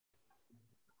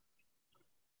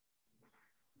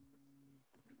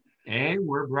And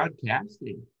we're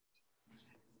broadcasting.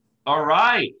 All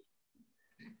right.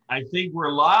 I think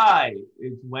we're live.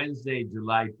 It's Wednesday,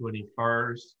 July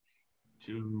 21st,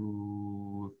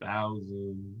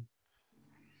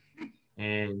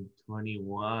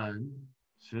 2021.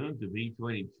 Soon to be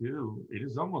 22. It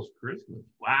is almost Christmas.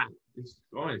 Wow. It's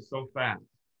going so fast.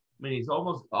 I mean, it's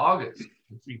almost August.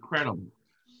 It's incredible.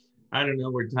 I don't know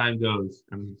where time goes.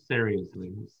 I mean,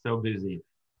 seriously, it's so busy.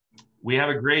 We have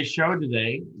a great show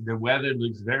today. The weather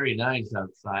looks very nice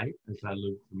outside as I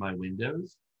look through my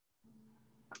windows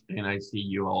and I see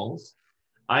you all.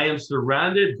 I am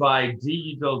surrounded by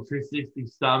Digital 360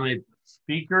 Summit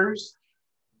speakers,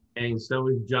 and so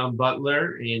is John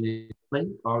Butler, and it's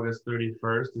August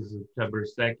 31st to September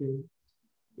 2nd.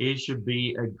 It should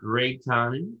be a great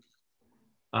time.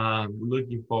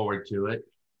 Looking forward to it.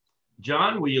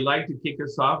 John, would you like to kick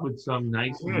us off with some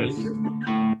nice music?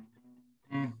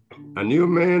 I knew a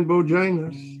man,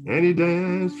 Bojangles, and he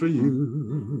danced for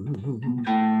you.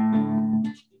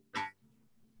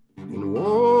 In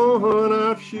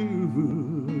worn-out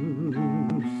shoes,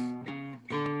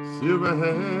 silver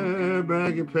hair,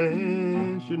 baggy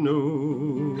pants, you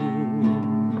know.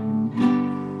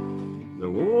 The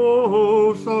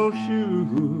old soft shoes.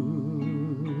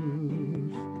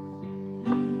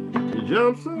 He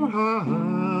jumped so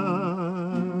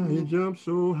high, he jumped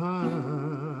so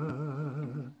high.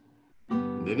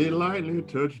 Then he lightly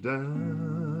touched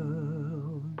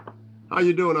down. How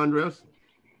you doing, Andres?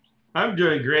 I'm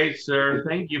doing great, sir.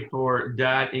 Thank you for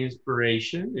that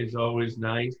inspiration. It's always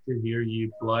nice to hear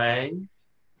you play.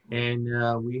 And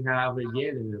we have,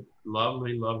 again, a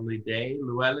lovely, lovely day.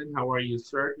 Llewelyn, how are you,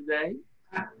 sir, today?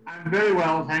 I'm very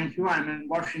well, thank you. I'm in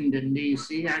Washington,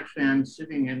 D.C. Actually, I'm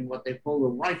sitting in what they call the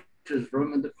writer's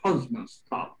room at the Cosmos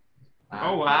Club.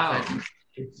 Oh, wow.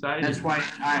 Exciting. That's why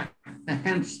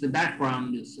hence the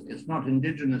background is not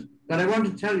indigenous. But I want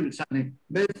to tell you something.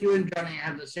 Both you and Johnny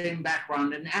have the same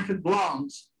background, and at a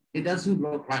glance, it doesn't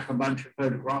look like a bunch of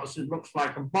photographs. It looks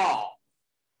like a bar,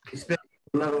 especially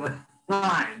below the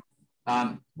line,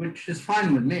 which is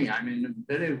fine with me. I mean,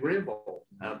 very agreeable,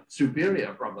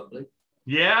 superior probably.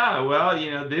 Yeah, well,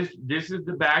 you know, this is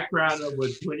the background of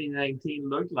what 2019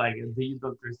 looked like at the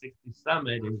Digital 360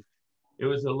 Summit. And it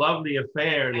was a lovely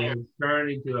affair that has turned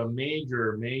into a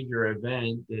major, major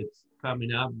event that's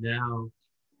coming up now,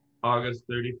 August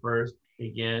 31st,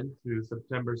 again, through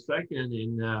September 2nd.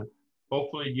 And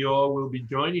hopefully you all will be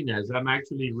joining us. I'm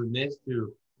actually remiss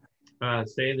to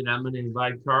say that I'm going to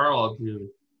invite Karl to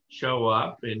show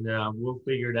up, and we'll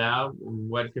figure it out in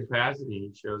what capacity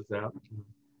he shows up.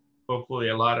 Hopefully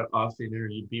a lot of Austin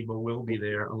Energy people will be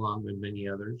there, along with many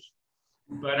others.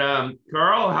 But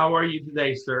Karl, how are you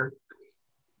today, sir?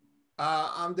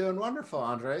 I'm doing wonderful,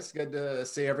 Andres. Good to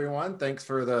see everyone. Thanks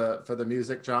for the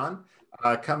music, John.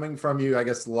 Coming from you, I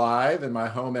guess, live in my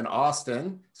home in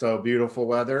Austin. So beautiful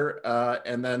weather.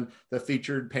 And then the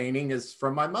featured painting is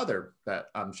from my mother that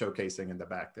I'm showcasing in the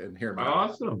back. And here,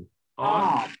 Awesome.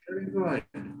 Very good.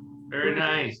 Very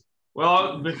nice.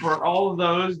 Well, for all of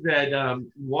those that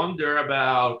wonder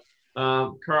about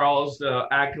Karl's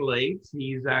accolades,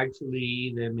 he's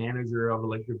actually the manager of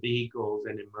electric vehicles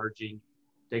and emerging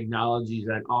technologies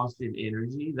at Austin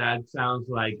Energy. That sounds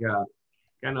like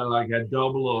kind of like a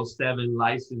 007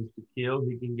 license to kill.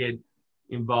 He can get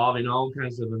involved in all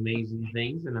kinds of amazing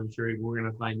things, and I'm sure we're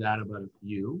going to find out about a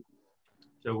few.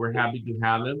 So we're happy to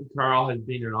have him. Karl has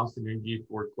been in Austin Energy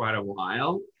for quite a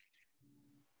while,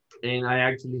 and I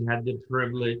actually had the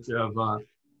privilege of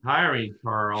hiring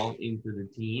Karl into the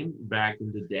team back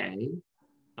in the day.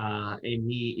 And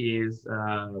he's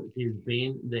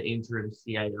been the interim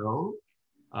CIO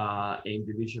and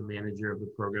division manager of the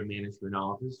program management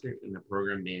office, and the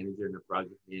program manager and the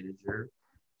project manager.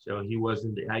 So he was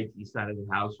in the IT side of the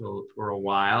household for a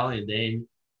while, and then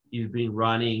he's been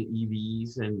running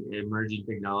EVs and emerging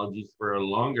technologies for a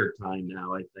longer time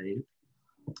now, I think.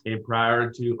 And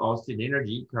prior to Austin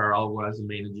Energy, Karl was a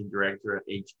managing director at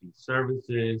HP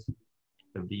Services,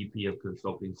 a VP of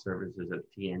consulting services at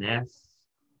TNS,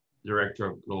 director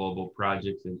of global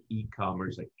projects and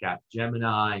e-commerce at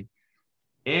Capgemini.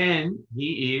 And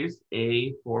he is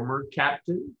a former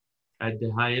captain at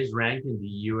the highest rank in the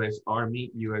U.S.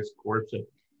 Army, U.S. Corps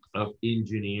of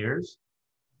Engineers.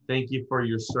 Thank you for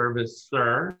your service,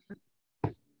 sir.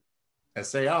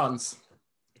 Essayons.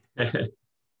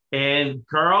 And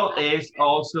Karl is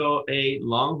also a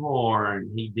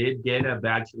Longhorn. He did get a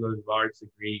Bachelor of Arts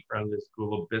degree from the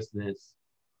School of Business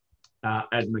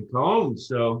at McCombs.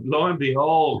 So lo and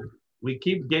behold, we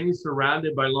keep getting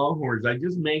surrounded by Longhorns. I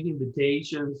just make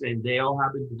invitations and they all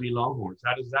happen to be Longhorns.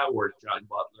 How does that work, John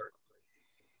Butler?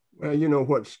 Well, you know,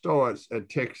 what starts at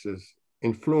Texas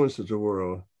influences the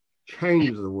world,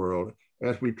 changes the world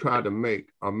as we try to make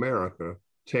America,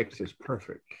 Texas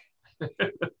perfect.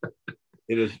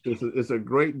 It's a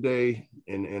great day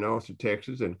in Austin,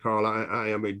 Texas. And Carl, I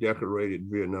am a decorated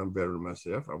Vietnam veteran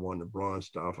myself. I won the Bronze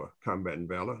Star for Combat and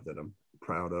Valor that I'm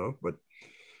proud of. But,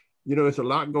 you know, it's a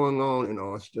lot going on in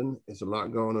Austin. It's a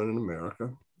lot going on in America.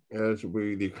 As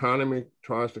the economy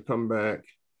tries to come back,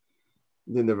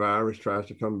 then the virus tries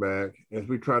to come back. As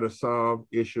we try to solve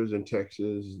issues in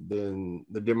Texas, then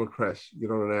the Democrats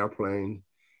get on an airplane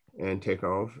and take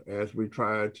off. As we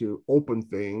try to open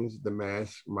things, the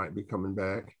masks might be coming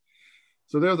back.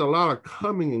 So there's a lot of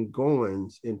coming and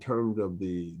goings in terms of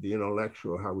the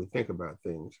intellectual, how we think about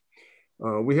things.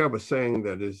 We have a saying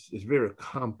that is very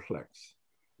complex.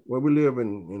 Well, we live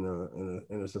in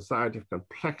a society of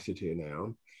complexity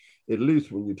now, at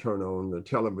least when you turn on the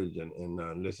television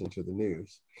and listen to the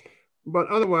news. But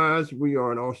otherwise, we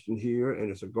are in Austin here,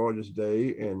 and it's a gorgeous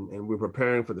day, and we're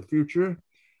preparing for the future.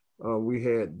 We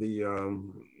had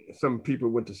some people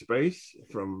went to space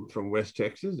from West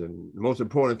Texas, and the most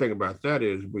important thing about that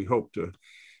is we hope to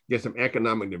get some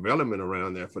economic development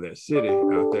around there for that city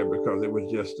out there, because it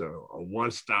was just a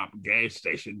one-stop gas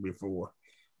station before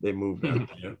they moved out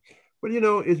there. But, you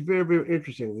know, it's very, very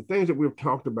interesting. The things that we've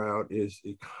talked about is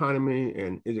economy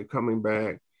and is it coming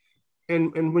back?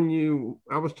 And when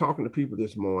I was talking to people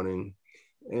this morning,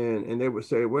 and they would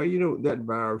say, well, you know, that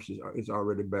virus is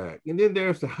already back. And then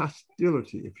there's the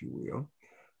hostility, if you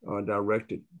will,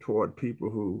 directed toward people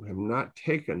who have not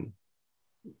taken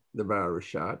the virus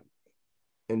shot.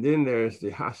 And then there's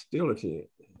the hostility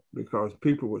because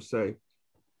people would say,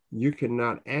 you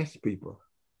cannot ask people,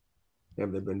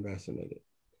 have they been vaccinated?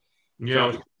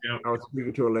 Yeah. So I was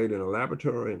speaking to a lady in a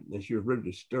laboratory, and she was really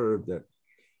disturbed that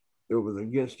it was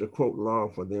against the quote law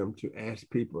for them to ask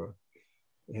people,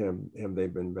 have they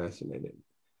been vaccinated?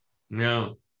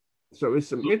 No. So it's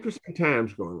some interesting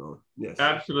times going on. Yes.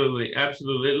 Absolutely.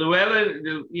 Absolutely.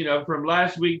 Llewelyn, you know, from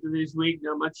last week to this week,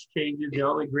 not much changes. The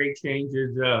only great change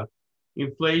is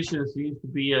inflation seems to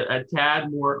be a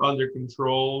tad more under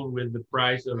control, with the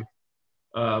price of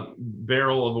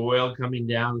barrel of oil coming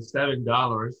down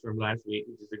 $7 from last week,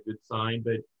 which is a good sign.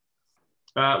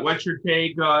 But what's your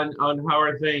take on how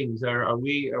are things? Are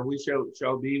we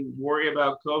shall we worry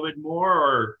about COVID more,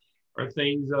 or are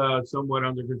things somewhat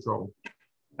under control?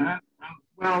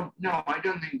 Well, no, I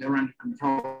don't think they're under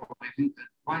control. I think that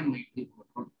finally people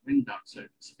have got the wind up, so to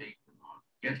speak, and are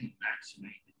getting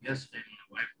vaccinated. Yesterday,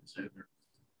 my wife was over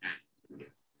at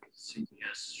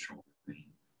CBS shopping.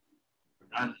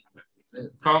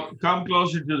 Come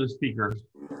closer to the speaker.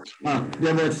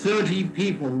 There were 30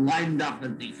 people lined up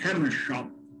at the chemist shop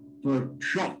for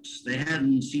shots. They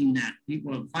hadn't seen that.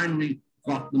 People have finally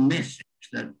got the message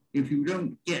that if you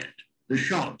don't get the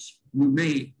shots, you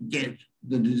may get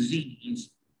the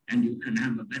disease and you can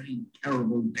have a very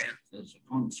terrible death as a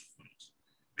consequence.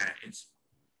 It's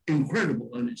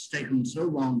incredible, and it's taken so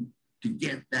long to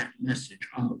get that message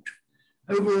out.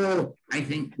 Overall, I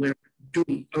think we're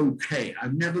doing okay.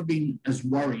 I've never been as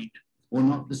worried, or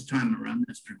not this time around,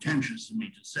 that's pretentious of me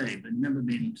to say, but never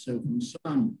been so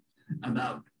concerned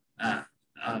about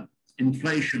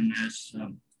inflation as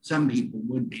some people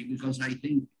would be, because I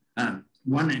think,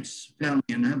 one, it's fairly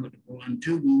inevitable, and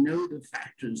two, we know the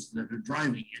factors that are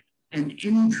driving it. And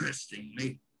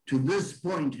interestingly, to this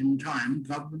point in time,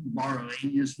 government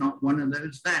borrowing is not one of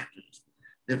those factors.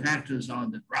 The factors are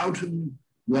the drought in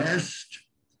the West,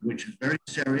 which is very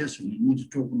serious, and we need to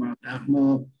talk about that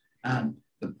more,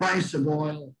 the price of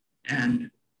oil, and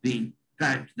the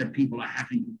fact that people are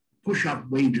having to push up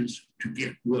wages to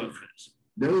get workers.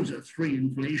 Those are three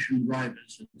inflation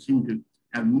drivers that seem to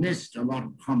have missed a lot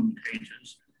of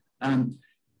commentators.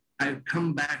 I've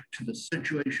come back to the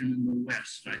situation in the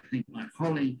West. I think my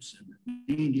colleagues in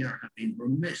the media have been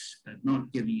remiss at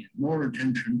not giving it more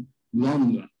attention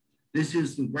longer. This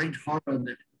is the great horror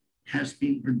that has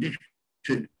been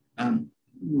predicted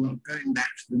going back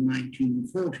to the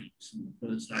 1940s, and the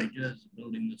first ideas of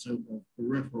building the so-called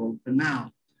peripheral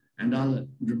canal and other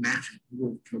dramatic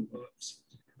water works.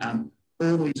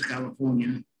 Always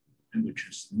California, and which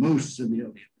is most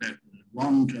severely affected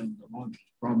long-term, the largest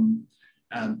problem,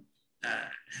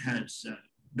 has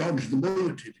dodged the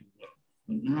bullet, if you will.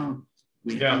 But now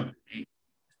we have a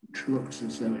which looks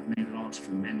as though it may last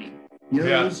for many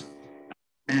years.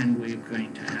 And we're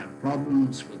going to have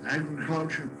problems with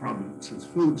agriculture, problems with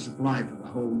food supply for the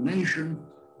whole nation.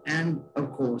 And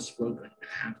of course, we're going to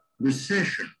have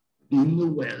recession in the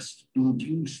West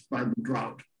induced by the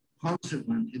drought.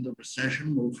 Consequently, the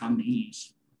recession will come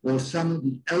east, or some of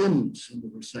the elements of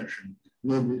the recession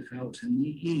will be felt in the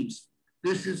East.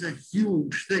 This is a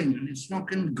huge thing, and it's not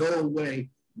going to go away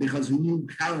because a new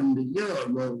calendar year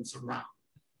rolls around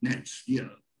next year.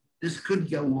 This could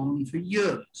go on for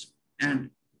years, and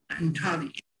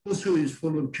entirely also is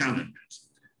full of challenges.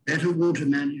 Better water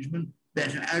management,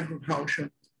 better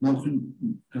agriculture,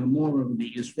 more of the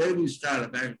Israeli style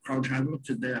of agriculture. I've looked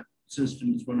at their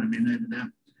systems when I've been over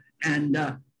there. And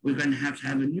we're going to have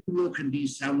a new look at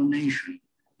desalination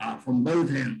from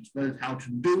both ends, both how to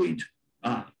do it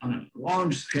on a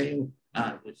large scale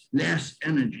with less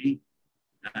energy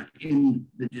in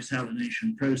the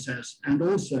desalination process. And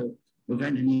also, we're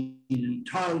going to need an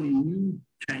entirely new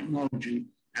technology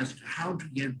as to how to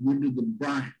get rid of the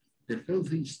brine, the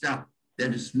filthy stuff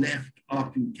that is left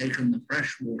after you've taken the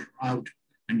fresh water out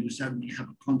and you suddenly have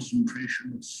a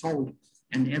concentration of salt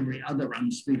and every other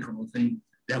unspeakable thing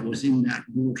that was in that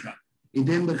water. It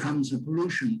then becomes a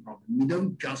pollution problem. We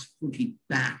don't just put it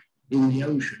back in the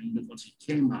ocean because it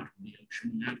came out of the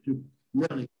ocean. We have to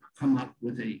really come up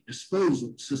with a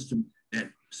disposal system that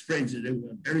spreads it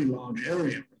over a very large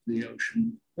area of the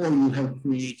ocean, or you have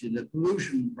created a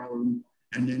pollution problem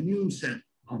and a new set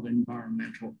of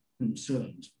environmental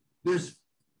concerns. This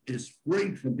is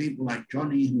great for people like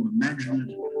Johnny who imagine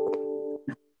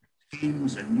it,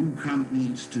 teams and new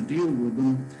companies to deal with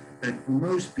them, but for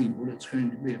most people it's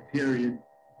going to be a period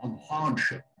of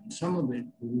hardship, and some of it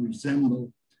will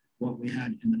resemble what we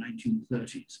had in the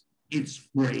 1930s. It's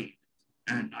great,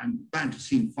 and I'm glad to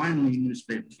see finally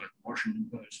newspapers like the Washington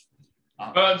Post.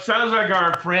 Well, it sounds like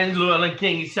our friend Llewelyn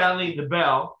King is sounding the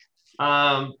bell.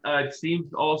 It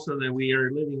seems also that we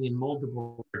are living in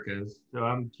multiple Americas. So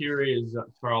I'm curious,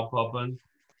 Karl Popham,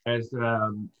 as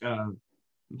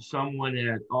someone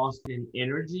at Austin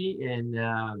Energy and,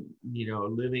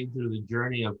 living through the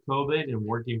journey of COVID and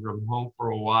working from home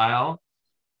for a while.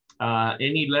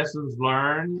 Any lessons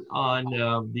learned on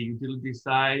the utility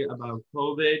side about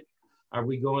COVID? Are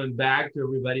we going back to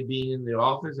everybody being in the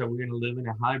office? Are we going to live in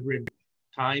a hybrid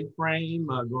time frame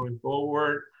going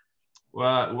forward?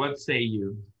 Well, what say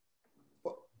you?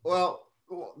 Well,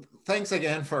 thanks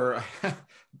again for,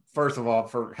 first of all,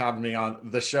 for having me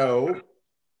on the show.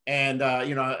 And,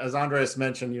 as Andres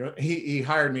mentioned, he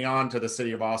hired me on to the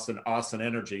city of Austin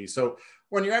Energy. So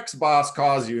when your ex-boss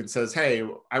calls you and says, hey,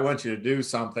 I want you to do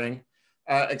something,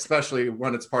 especially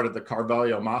when it's part of the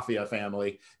Carvalho Mafia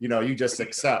family, you just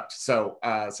accept. So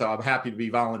I'm happy to be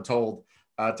voluntold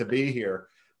to be here.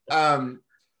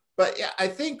 But yeah, I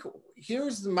think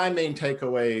here's my main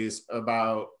takeaways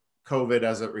about COVID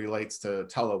as it relates to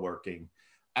teleworking.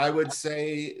 I would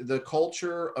say the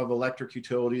culture of electric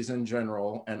utilities in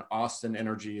general, and Austin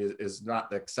Energy is not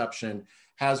the exception,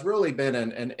 has really been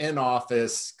an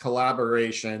in-office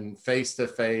collaboration,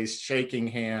 face-to-face, shaking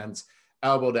hands,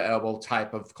 elbow-to-elbow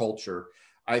type of culture.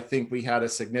 I think we had a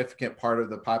significant part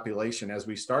of the population as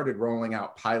we started rolling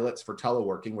out pilots for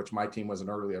teleworking, which my team was an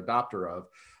early adopter of.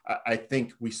 I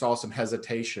think we saw some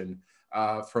hesitation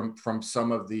from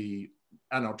some of the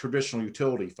traditional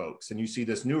utility folks. And you see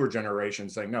this newer generation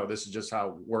saying, no, this is just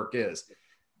how work is.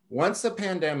 Once the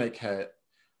pandemic hit,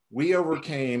 we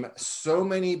overcame so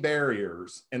many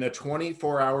barriers in a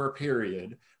 24-hour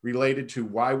period related to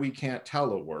why we can't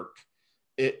telework.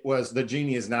 It was the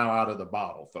genie is now out of the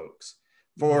bottle, folks.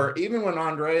 For even when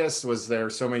Andreas was there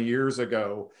so many years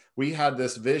ago, we had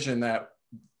this vision that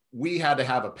we had to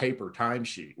have a paper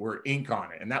timesheet where ink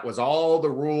on it. And that was all the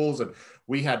rules. And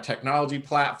we had technology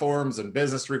platforms and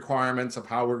business requirements of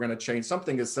how we're going to change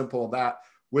something as simple as that.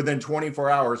 Within 24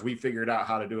 hours, we figured out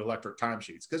how to do electric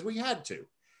timesheets because we had to.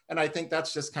 And I think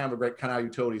that's just kind of a great kind of how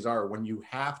utilities are. When you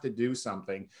have to do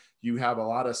something, you have a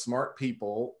lot of smart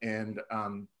people and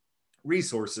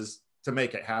resources to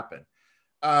make it happen.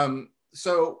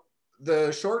 So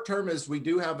the short term is we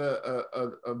do have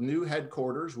a new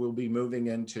headquarters we'll be moving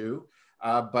into,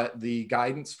 but the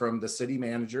guidance from the city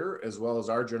manager as well as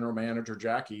our general manager,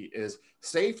 Jackie, is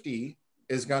safety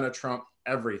is going to trump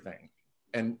everything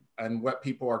and what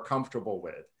people are comfortable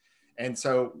with. And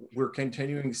so we're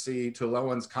continuing to see, to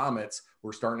Llewelyn's comments,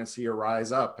 we're starting to see a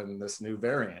rise up in this new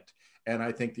variant. And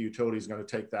I think the utility is going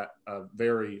to take that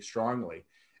very strongly.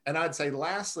 And I'd say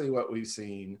lastly, what we've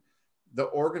seen, the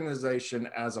organization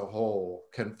as a whole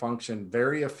can function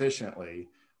very efficiently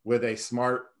with a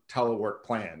smart telework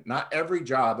plan. Not every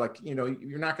job,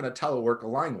 you're not going to telework a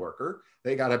line worker.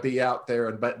 They got to be out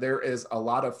there. But there is a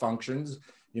lot of functions,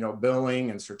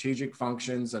 billing and strategic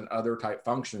functions and other type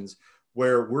functions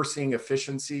where we're seeing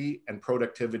efficiency and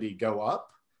productivity go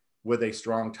up with a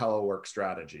strong telework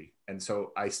strategy. And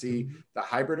so I see the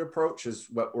hybrid approach is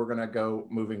what we're going to go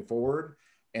moving forward.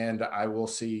 And I will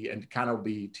see and kind of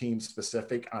be team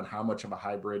specific on how much of a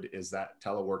hybrid is that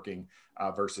teleworking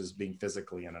versus being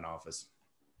physically in an office.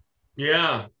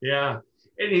 Yeah, yeah.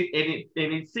 And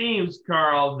it seems,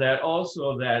 Carl, that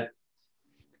also that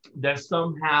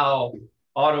somehow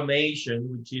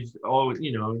automation, which is always,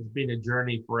 it's been a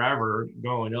journey forever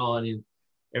going on, and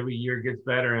every year gets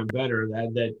better and better,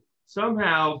 that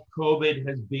somehow COVID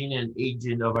has been an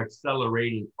agent of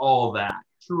accelerating all that.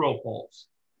 True or false?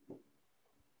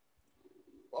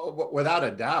 Well, without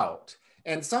a doubt.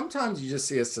 And sometimes you just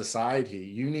see a society,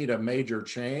 you need a major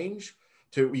change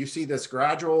you see this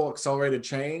gradual accelerated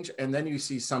change, and then you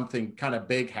see something kind of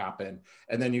big happen,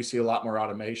 and then you see a lot more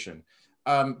automation.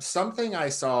 Something I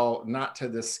saw, not to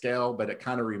this scale, but it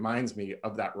kind of reminds me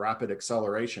of that rapid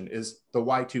acceleration, is the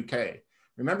Y2K.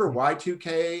 Remember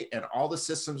Y2K and all the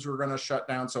systems were going to shut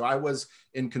down. So I was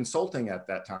in consulting at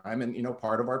that time, and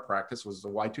part of our practice was the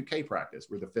Y2K practice.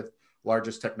 We're the 5th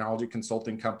largest technology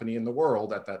consulting company in the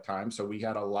world at that time. So we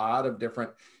had a lot of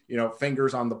different,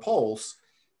 fingers on the pulse.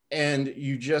 And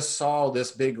you just saw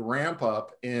this big ramp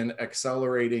up in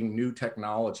accelerating new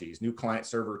technologies, new client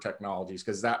server technologies,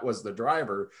 because that was the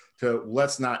driver to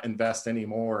let's not invest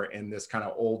anymore in this kind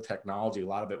of old technology. A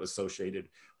lot of it was associated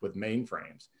with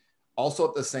mainframes. Also,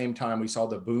 at the same time, we saw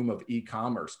the boom of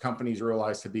e-commerce. Companies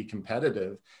realized to be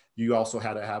competitive, you also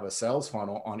had to have a sales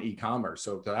funnel on e-commerce.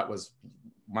 So that was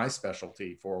my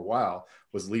specialty for a while,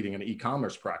 was leading an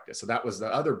e-commerce practice. So that was the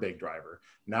other big driver.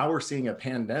 Now we're seeing a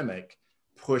pandemic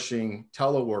pushing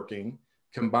teleworking,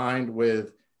 combined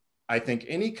with, I think,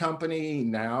 any company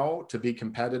now to be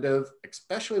competitive,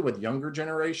 especially with younger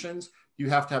generations, you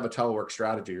have to have a telework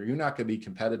strategy, or you're not going to be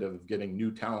competitive of getting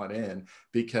new talent in,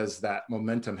 because that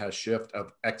momentum has shift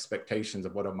of expectations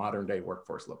of what a modern day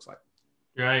workforce looks like.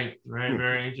 Right.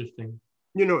 Very interesting.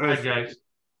 As guys.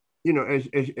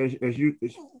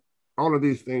 As all of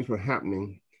these things were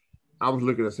happening, I was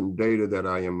looking at some data that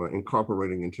I am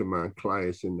incorporating into my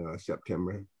class in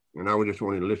September, and I would just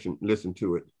want to listen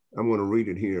to it. I'm going to read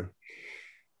it here.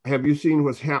 Have you seen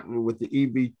what's happening with the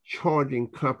EV charging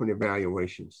company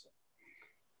valuations?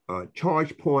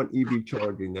 ChargePoint EV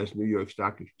charging, that's New York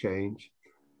Stock Exchange,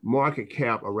 market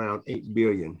cap around 8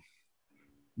 billion.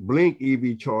 Blink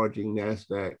EV charging,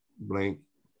 NASDAQ, Blink,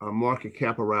 market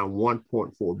cap around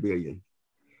 1.4 billion.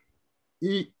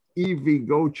 EV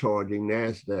Go charging,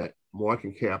 NASDAQ,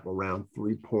 market cap around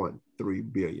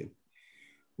 3.3 billion.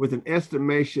 With an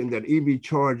estimation that EV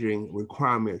charging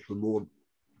requirements would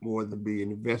more than be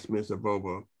investments of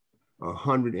over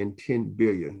 110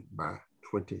 billion by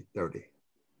 2030.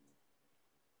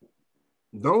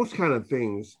 Those kind of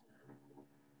things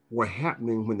were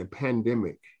happening when the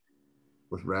pandemic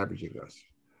was ravaging us.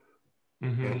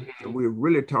 Mm-hmm. And we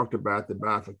really talked about the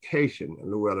bifurcation,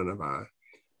 Llewelyn and I,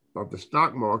 of the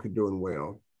stock market doing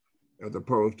well as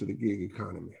opposed to the gig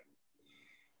economy.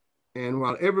 And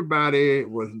while everybody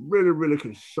was really, really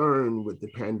concerned with the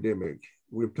pandemic,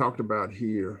 we've talked about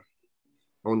here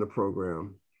on the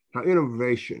program how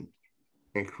innovation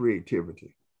and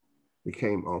creativity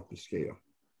became off the scale.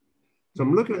 So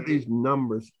I'm looking at these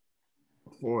numbers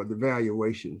for the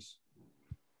valuations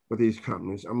for these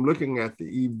companies. I'm looking at the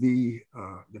EV,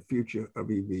 the future of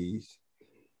EVs.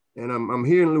 And I'm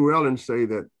hearing Llewelyn say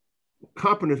that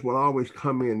companies will always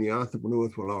come in, the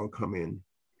entrepreneurs will all come in.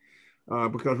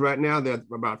 Because right now there's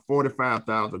about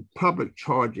 45,000 public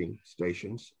charging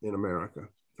stations in America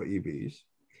for EVs.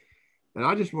 And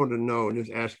I just want to know, and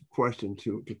just ask a question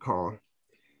to Carl,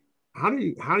 how do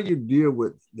you deal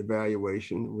with the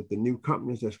valuation, with the new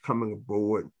companies that's coming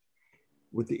aboard,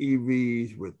 with the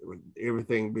EVs, with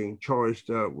everything being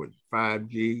charged up, with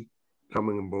 5G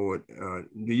coming aboard?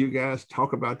 Do you guys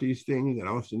talk about these things at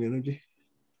Austin Energy?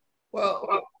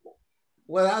 Well,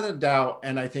 without a doubt,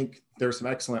 and I think there's some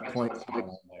excellent points on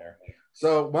there.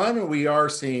 So one, we are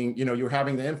seeing, you're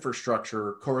having the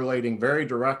infrastructure correlating very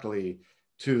directly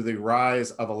to the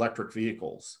rise of electric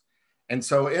vehicles. And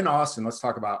so in Austin, let's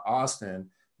talk about Austin,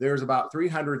 there's about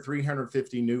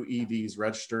 350 new EVs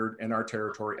registered in our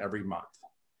territory every month.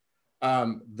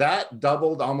 That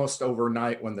doubled almost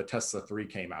overnight when the Tesla 3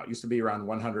 came out. It used to be around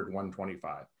 100,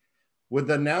 125. With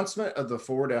the announcement of the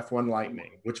Ford F1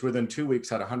 Lightning, which within 2 weeks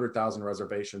had 100,000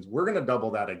 reservations, we're going to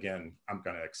double that again, I'm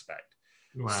going to expect.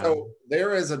 Wow. So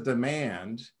there is a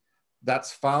demand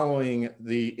that's following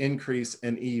the increase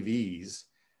in EVs.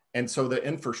 And so the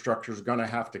infrastructure is going to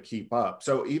have to keep up.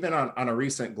 So even on a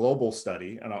recent global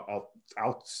study, and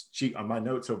I'll cheat on my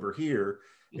notes over here,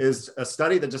 is a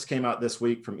study that just came out this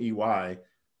week from EY.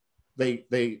 They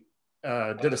did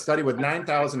a study with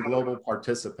 9,000 global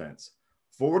participants.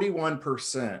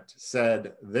 41%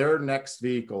 said their next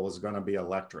vehicle is going to be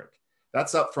electric.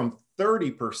 That's up from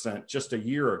 30% just a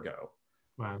year ago.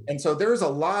 Wow. And so there's a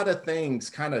lot of things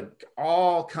kind of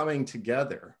all coming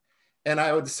together. And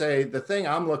I would say the thing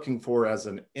I'm looking for as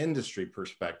an industry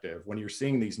perspective, when you're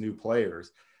seeing these new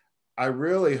players, I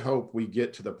really hope we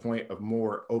get to the point of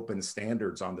more open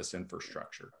standards on this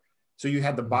infrastructure. So you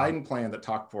had the Biden plan that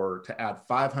talked to add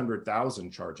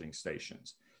 500,000 charging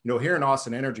stations. You know, here in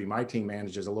Austin Energy, my team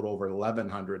manages a little over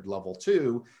 1,100 level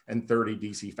 2 and 30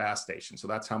 DC fast stations. So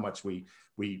that's how much we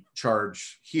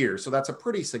charge here. So that's a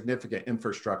pretty significant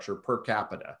infrastructure per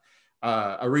capita.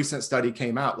 A recent study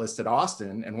came out, listed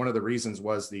Austin, and one of the reasons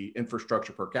was the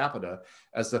infrastructure per capita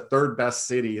as the third best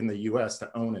city in the US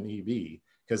to own an EV,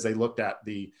 because they looked at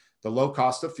the low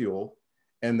cost of fuel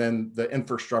and then the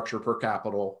infrastructure per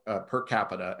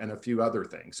capita and a few other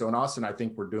things. So in Austin, I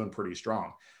think we're doing pretty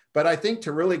strong. But I think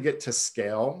to really get to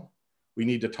scale, we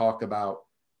need to talk about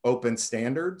open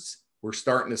standards. We're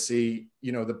starting to see,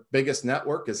 you know, the biggest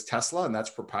network is Tesla, and that's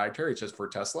proprietary. It's just for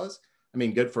Teslas. I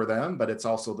mean, good for them, but it's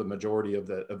also the majority of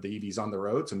the EVs on the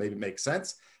road, so maybe it makes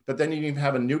sense. But then you even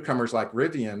have newcomers like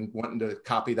Rivian wanting to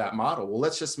copy that model. Well,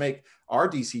 let's just make our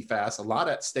DC fast, a lot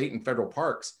at state and federal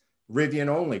parks, Rivian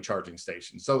only charging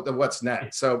stations. So what's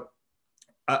next? So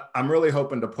I'm really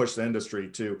hoping to push the industry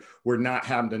to, we're not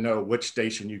having to know which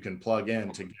station you can plug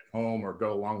in to get home or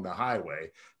go along the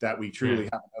highway, that we truly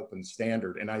have an open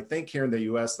standard. And I think here in the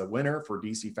US, the winner for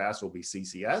DC fast will be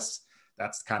CCS.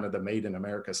 That's kind of the made in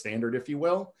America standard, if you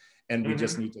will. And we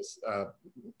just need to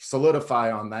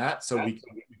solidify on that so we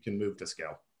can move to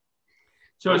scale.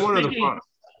 So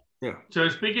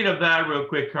speaking of that real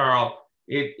quick, Carl,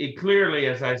 it clearly,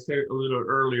 as I said a little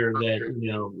earlier, that,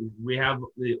 you know, we have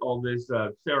all this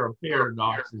several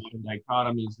paradoxes and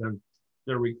dichotomies and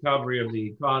the recovery of the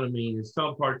economy, and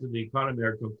some parts of the economy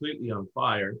are completely on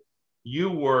fire. You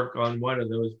work on one of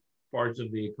those parts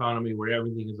of the economy where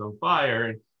everything is on fire,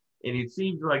 and it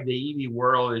seems like the EV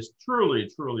world is truly,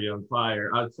 truly on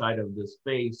fire outside of the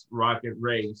space rocket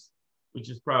race, which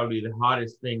is probably the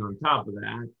hottest thing on top of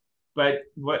that. But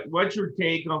what's your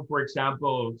take on, for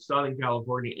example, Southern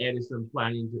California Edison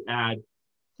planning to add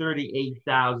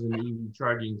 38,000 EV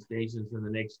charging stations in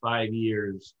the next 5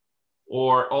 years,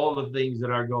 or all the things that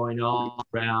are going on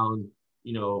around,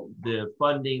 you know, the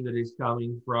funding that is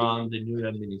coming from the new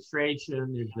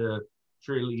administration, if the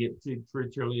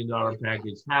 $3 trillion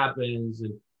package happens,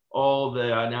 and all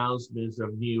the announcements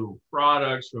of new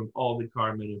products from all the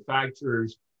car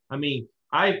manufacturers. I mean,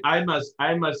 I must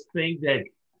think that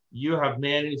you have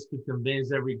managed to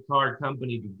convince every car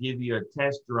company to give you a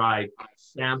test drive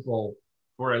sample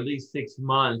for at least 6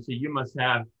 months. So you must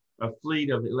have a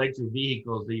fleet of electric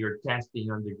vehicles that you're testing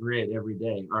on the grid every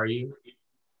day, are you?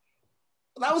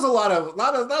 That was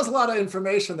a lot of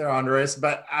information there, Andres.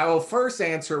 But I will first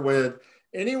answer with,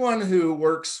 anyone who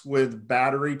works with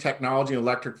battery technology and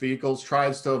electric vehicles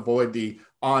tries to avoid the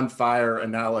on fire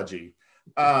analogy.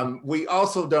 We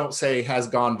also don't say has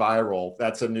gone viral.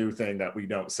 That's a new thing that we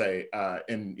don't say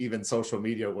in even social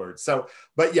media words. So,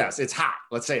 but yes, it's hot.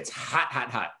 Let's say it's hot, hot,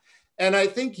 hot. And I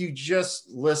think you just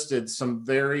listed some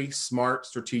very smart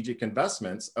strategic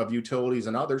investments of utilities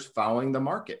and others following the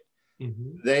market.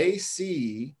 They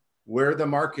see where the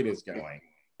market is going.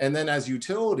 And then as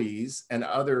utilities and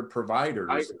other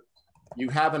providers, you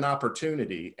have an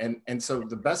opportunity. And so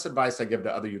the best advice I give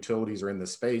to other utilities or in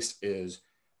this space is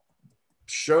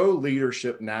show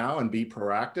leadership now and be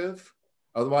proactive.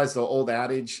 Otherwise, the old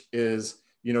adage is,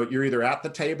 you know, you're either at the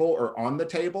table or on the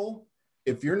table.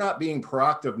 If you're not being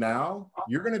proactive now,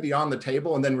 you're going to be on the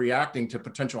table and then reacting to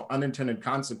potential unintended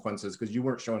consequences because you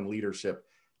weren't showing leadership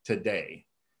today.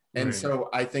 And so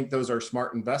I think those are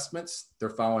smart investments. They're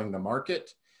following the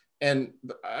market. And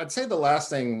I'd say the last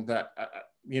thing that,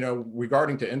 you know,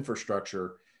 regarding to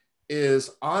infrastructure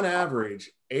is, on average,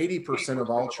 80% of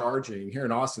all charging here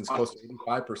in Austin is close to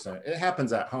 85%. It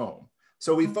happens at home.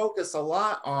 So we focus a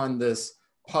lot on this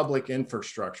public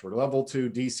infrastructure, level 2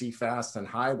 DC fast and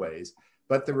highways.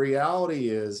 But the reality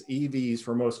is EVs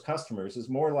for most customers is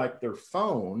more like their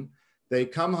phone. They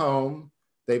come home,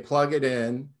 they plug it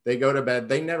in, they go to bed.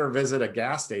 They never visit a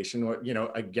gas station, or, you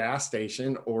know, a gas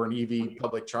station or an EV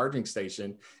public charging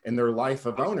station in their life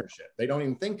of ownership. They don't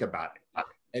even think about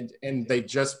it. And they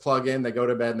just plug in, they go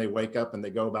to bed, and they wake up and they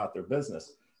go about their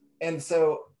business. And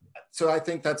so I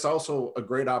think that's also a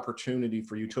great opportunity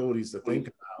for utilities to think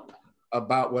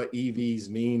about what EVs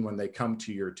mean when they come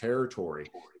to your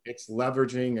territory. It's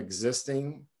leveraging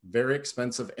existing, very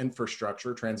expensive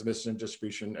infrastructure, transmission,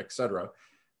 distribution, et cetera.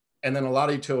 And then a lot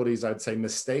of utilities, I'd say,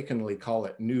 mistakenly call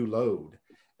it new load.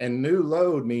 And new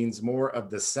load means more of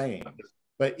the same.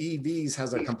 but EVs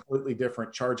has a completely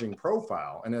different charging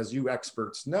profile. And as you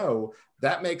experts know,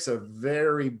 that makes a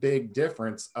very big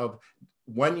difference of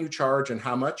when you charge and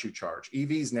how much you charge.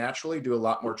 EVs naturally do a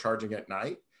lot more charging at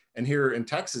night. And here in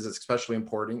Texas, it's especially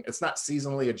important. It's not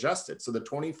seasonally adjusted. So the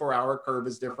 24-hour curve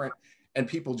is different. And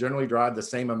people generally drive the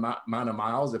same amount of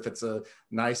miles if it's a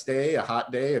nice day, a hot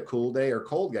day, a cool day, or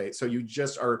cold day. So you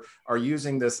just are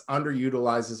using this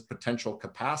underutilizes potential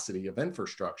capacity of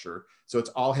infrastructure. So it's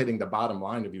all hitting the bottom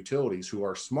line of utilities who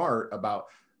are smart about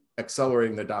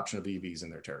accelerating the adoption of EVs in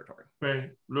their territory.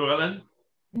 Right. Llewelyn?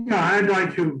 Yeah, I'd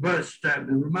like to first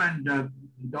remind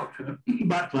Dr.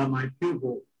 Butler, my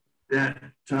pupil, that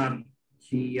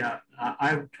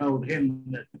I've told him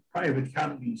that private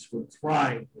companies would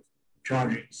thrive with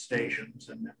charging stations,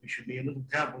 and that we should be a little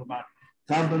careful about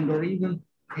government, or even,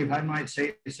 if I might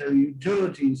say so,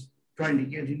 utilities trying to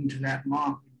get into that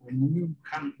market when new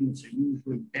companies are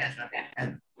usually better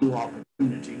at new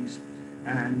opportunities,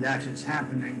 and that is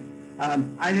happening.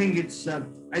 I think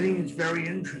it's very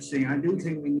interesting. I do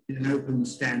think we need an open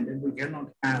standard. We cannot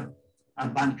have a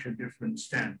bunch of different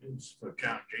standards for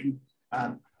charging,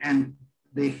 and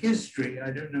the history.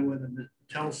 I don't know whether the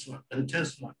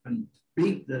Tesla can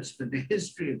beat this, but the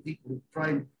history of people who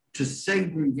tried to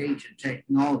segregate a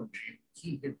technology and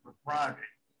keep it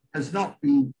proprietary has not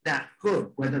been that good,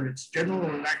 whether it's General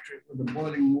Electric with the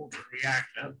boiling water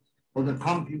reactor or the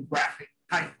CompuGraphic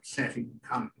typesetting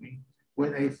company, where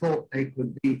they thought they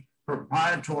could be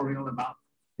proprietorial about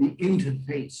the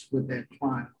interface with their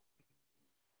client,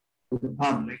 with the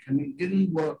public, and it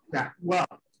didn't work that well.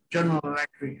 General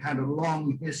Electric had a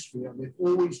long history of it,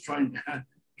 always trying to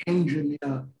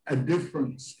engineer a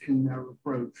difference in their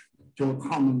approach to a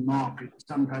common market.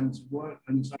 Sometimes it worked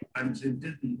and sometimes it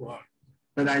didn't work.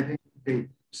 But I think the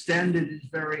standard is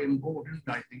very important.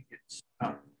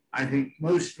 I think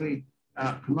mostly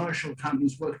commercial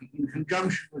companies working in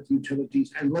conjunction with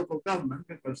utilities and local government,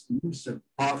 because the use of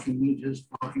parking meters,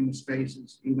 parking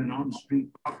spaces, even on-street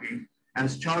parking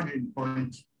as charging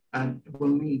points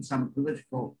will need some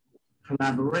political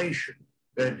collaboration.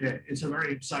 But it's a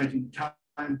very exciting time.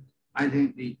 I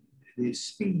think the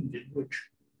speed at which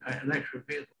electric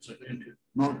vehicles are going to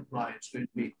multiply is going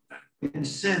to be,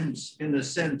 in a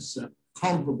sense,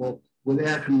 comparable with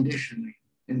air conditioning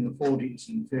in the 40s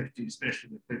and 50s, especially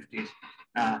the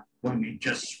 50s, when it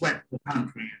just swept the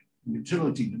country.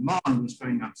 Utility demand was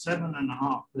going up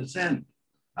 7.5%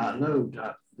 load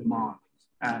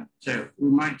demand. So we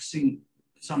might see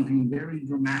something very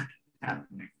dramatic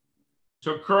happening.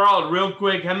 So Carl, real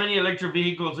quick, how many electric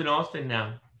vehicles in Austin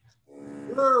now?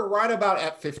 We're right about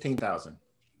at 15,000.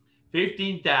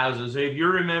 15,000. So if you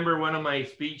remember one of my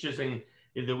speeches, and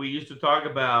that we used to talk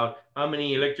about how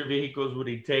many electric vehicles would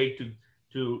it take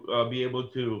to be able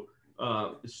to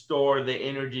store the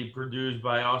energy produced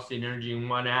by Austin Energy in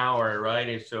 1 hour, right?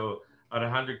 And so at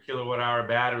 100 kilowatt hour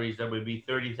batteries, that would be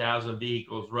 30,000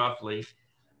 vehicles roughly.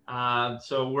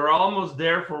 So we're almost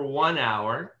there for 1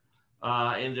 hour.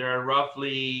 And there are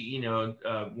roughly,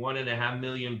 1.5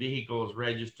 million vehicles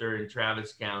registered in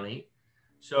Travis County.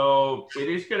 So it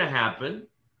is going to happen.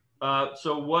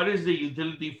 So what is the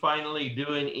utility finally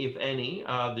doing, if any,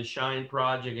 the Shine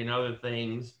project and other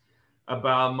things,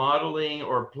 about modeling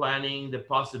or planning the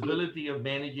possibility of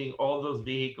managing all those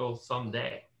vehicles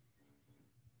someday?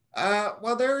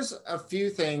 Well, there's a few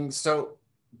things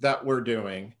that we're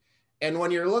doing. And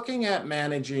when you're looking at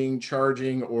managing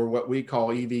charging, or what we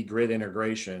call EV grid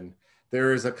integration,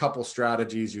 there is a couple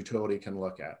strategies utility can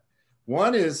look at.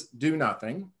 One is do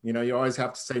nothing. You always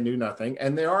have to say do nothing.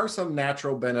 And there are some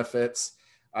natural benefits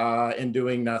in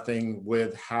doing nothing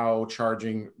with how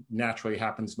charging naturally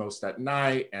happens most at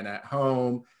night and at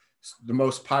home. The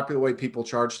most popular way people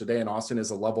charge today in Austin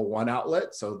is a level 1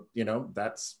 outlet. So,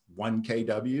 that's 1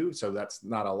 kW. So that's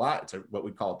not a lot. It's what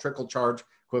we call a trickle charge,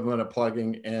 equivalent of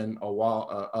plugging in a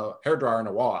hairdryer and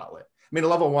a wall outlet. I mean, a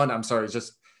level 1, I'm sorry, is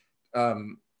just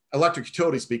electric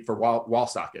utility speak for wall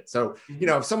socket. So,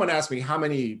 if someone asks me how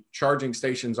many charging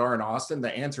stations are in Austin,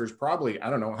 the answer is probably,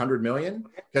 100 million,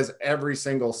 because every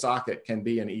single socket can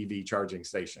be an EV charging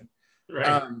station.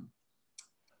 Right.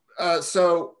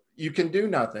 So you can do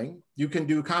nothing. You can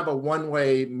do kind of a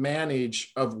one-way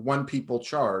manage of when people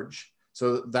charge.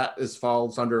 So that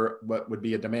falls under what would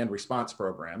be a demand response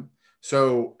program.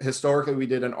 So historically, we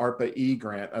did an ARPA-E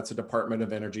grant. That's a Department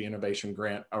of Energy Innovation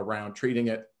grant around treating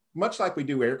it much like we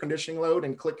do air conditioning load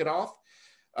and click it off.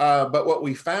 But what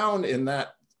we found in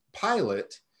that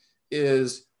pilot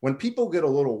is when people get a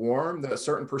little warm, that a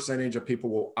certain percentage of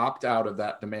people will opt out of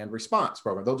that demand response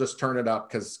program. They'll just turn it up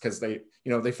because they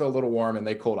feel a little warm and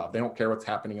they cool off. They don't care what's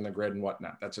happening in the grid and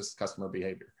whatnot. That's just customer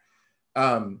behavior.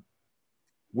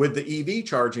 With the EV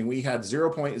charging, we had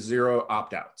 0.0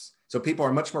 opt-outs. So people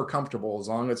are much more comfortable as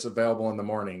long as it's available in the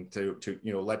morning to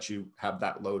let you have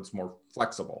that loads more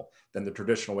flexible than the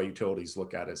traditional way utilities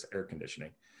look at as air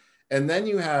conditioning. And then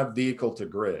you have vehicle to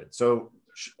grid. So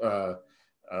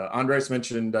Andres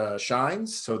mentioned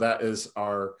Shines. So that is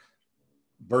our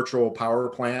virtual power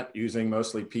plant using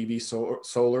mostly PV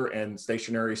solar and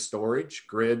stationary storage,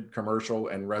 grid, commercial,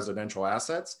 and residential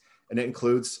assets. And it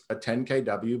includes a 10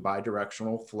 kW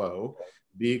bidirectional flow.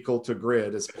 Vehicle to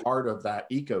grid as part of that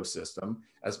ecosystem,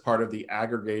 as part of the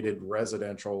aggregated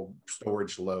residential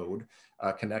storage load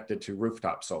connected to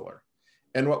rooftop solar.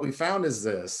 And what we found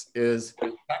is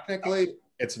technically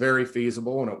it's very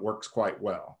feasible and it works quite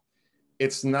well.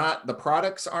 It's not, the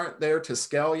products aren't there to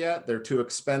scale yet. They're too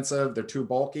expensive, they're too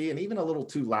bulky, and even a little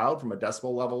too loud from a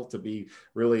decibel level to be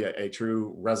really a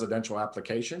true residential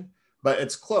application, but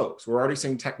it's close. We're already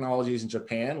seeing technologies in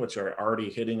Japan, which are already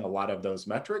hitting a lot of those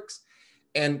metrics.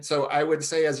 And so I would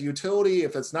say as a utility,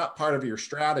 if it's not part of your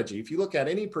strategy, if you look at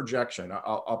any projection,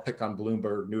 I'll pick on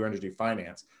Bloomberg New Energy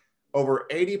Finance, over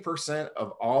 80%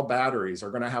 of all batteries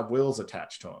are going to have wheels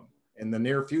attached to them in the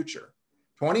near future.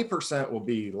 20% will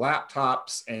be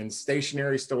laptops and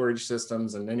stationary storage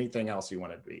systems and anything else you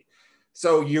want it to be.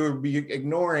 So you're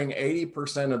ignoring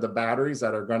 80% of the batteries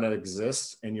that are going to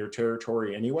exist in your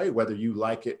territory anyway, whether you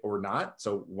like it or not.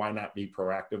 So why not be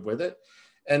proactive with it?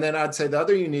 And then I'd say the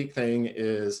other unique thing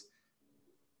is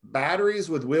batteries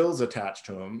with wheels attached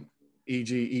to them,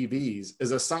 e.g. EVs,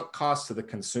 is a sunk cost to the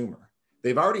consumer.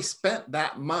 They've already spent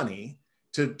that money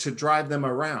to drive them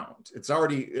around. It's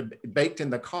already baked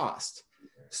in the cost.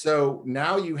 So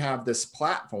now you have this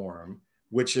platform,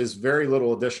 which is very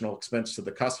little additional expense to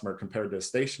the customer compared to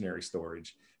stationary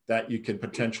storage that you can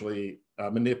potentially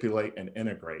manipulate and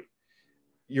integrate.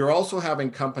 You're also having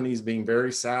companies being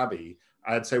very savvy.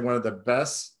 I'd say one of the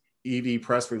best EV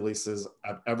press releases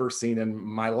I've ever seen in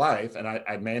my life. And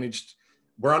I managed,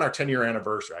 we're on our 10-year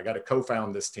anniversary. I got to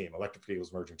co-found this team, Electric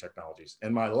Vehicles Emerging Technologies.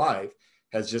 And my life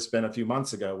has just been a few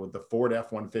months ago with the Ford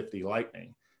F-150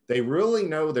 Lightning. They really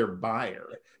know their buyer.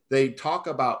 They talk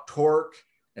about torque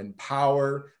and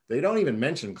power. They don't even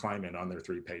mention climate on their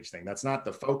 3-page thing. That's not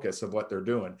the focus of what they're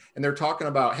doing. And they're talking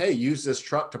about, hey, use this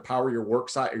truck to power your work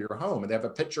site or your home. And they have a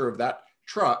picture of that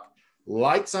truck,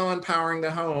 lights on, powering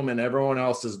the home, and everyone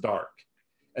else is dark.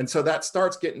 And so that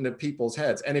starts getting to people's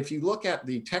heads. And if you look at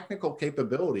the technical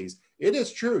capabilities, it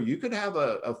is true. You could have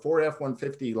a Ford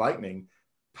F-150 Lightning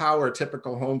power a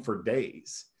typical home for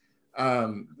days.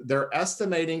 They're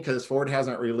estimating, because Ford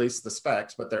hasn't released the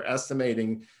specs, but they're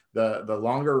estimating the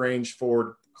longer range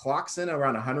Ford clocks in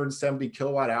around 170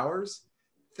 kilowatt hours.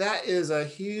 That is a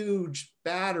huge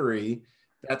battery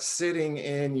that's sitting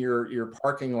in your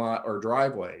parking lot or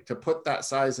driveway. To put that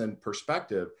size in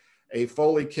perspective, a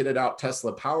fully kitted out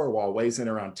Tesla Powerwall weighs in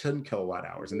around 10 kilowatt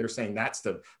hours. And they're saying that's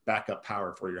the backup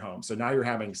power for your home. So now you're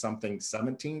having something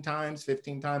 17 times,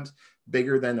 15 times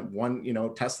bigger than one,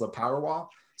 Tesla Powerwall.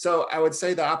 So I would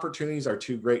say the opportunities are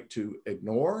too great to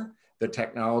ignore. The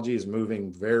technology is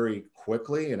moving very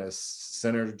quickly in a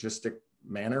synergistic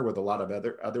manner with a lot of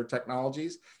other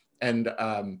technologies. And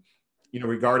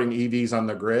regarding EVs on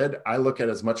the grid, I look at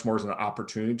it as much more as an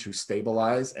opportunity to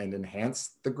stabilize and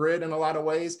enhance the grid in a lot of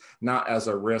ways, not as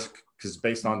a risk, because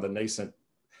based on the nascent,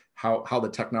 how the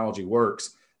technology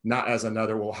works, not as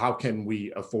another, well, how can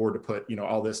we afford to put,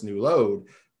 all this new load?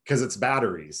 Because it's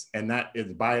batteries, and that is,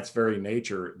 by its very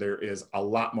nature, there is a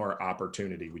lot more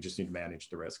opportunity. We just need to manage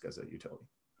the risk as a utility.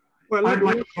 Well, I'd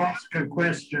like to ask a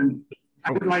question.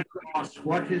 I would like to ask,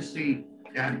 what is the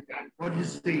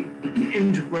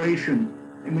integration?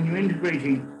 And when you're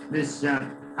integrating this,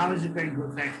 how is it going to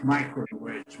affect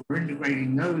microgrids? We're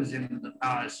integrating those into the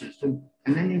power system,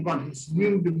 and then you've got this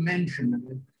new dimension of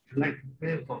electric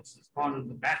vehicles as part of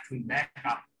the battery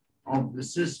backup of the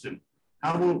system.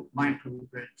 How will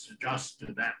microgrids adjust to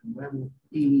that, and where will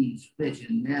EVs fit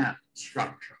in their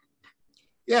structure?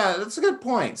 Yeah, that's a good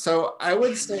point. So I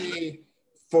would say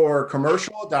for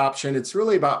commercial adoption, it's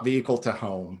really about vehicle to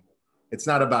home. It's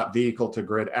not about vehicle to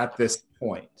grid at this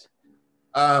point.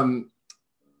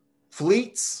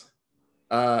 Fleets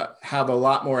have a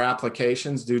lot more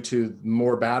applications due to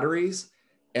more batteries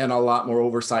and a lot more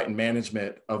oversight and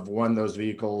management of when those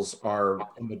vehicles are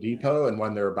in the depot and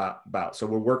when they're about. So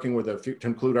we're working with to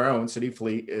include our own city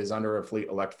fleet is under a fleet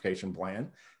electrification plan.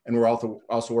 And we're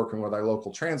also working with our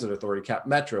local transit authority, Cap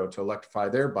Metro, to electrify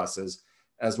their buses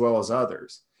as well as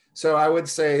others. So I would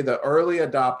say the early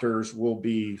adopters will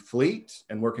be fleet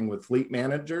and working with fleet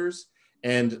managers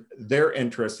and their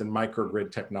interest in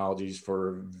microgrid technologies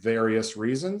for various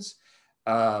reasons,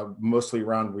 mostly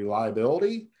around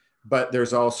reliability, but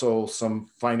there's also some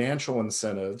financial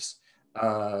incentives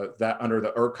that under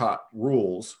the ERCOT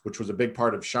rules, which was a big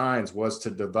part of Shines, was to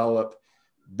develop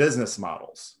business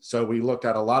models. So we looked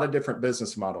at a lot of different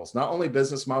business models, not only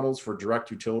business models for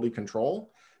direct utility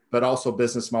control, but also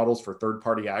business models for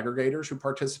third-party aggregators who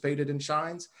participated in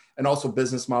Shines, and also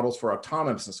business models for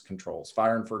autonomous controls,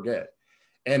 fire and forget.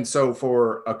 And so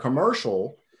for a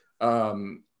commercial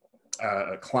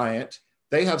client,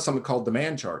 they have something called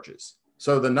demand charges.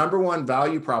 So the number one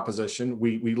value proposition,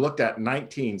 we looked at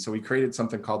 19. So we created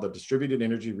something called the Distributed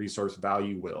Energy Resource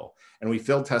Value Wheel. And we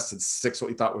field tested 6, what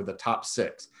we thought were the top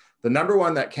 6. The number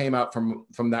one that came out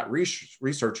from that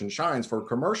research in Shines for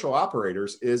commercial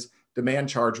operators is demand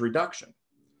charge reduction.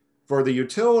 For the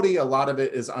utility, a lot of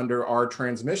it is under our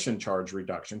transmission charge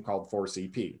reduction called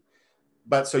 4CP.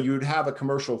 But so you'd have a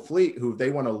commercial fleet who, if they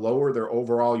want to lower their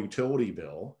overall utility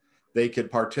bill, they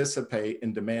could participate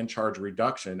in demand charge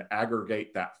reduction,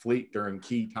 aggregate that fleet during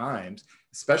key times,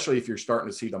 especially if you're starting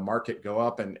to see the market go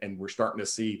up and we're starting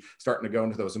to go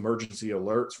into those emergency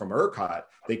alerts from ERCOT.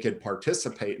 They could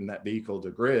participate in that vehicle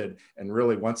to grid and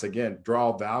really, once again,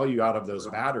 draw value out of those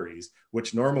batteries,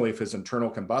 which normally if it's internal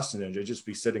combustion engine, it'd just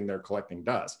be sitting there collecting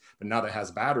dust. But now that it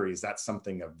has batteries, that's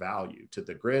something of value to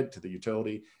the grid, to the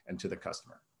utility, and to the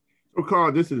customer. So,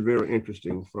 Carl, this is very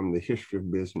interesting from the history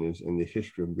of business and the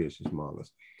history of business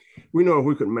models. We know if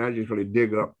we could magically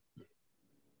dig up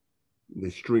the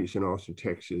streets in Austin,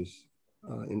 Texas,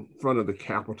 in front of the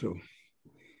Capitol,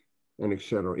 and et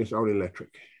cetera, it's all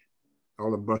electric.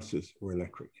 All the buses were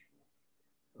electric.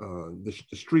 The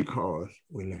streetcars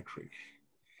were electric.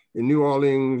 In New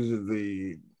Orleans,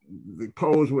 the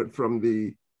poles went from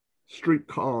the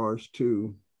streetcars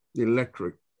to the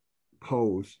electric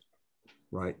poles,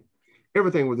 right?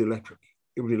 Everything was electric.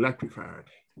 It was electrified.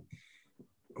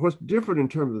 What's different in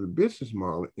terms of the business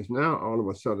model is now all of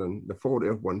a sudden the Ford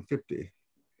F-150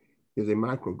 is a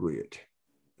microgrid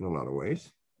in a lot of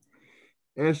ways.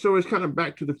 And so it's kind of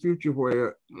back to the future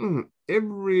where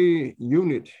every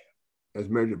unit as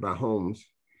measured by homes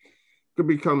could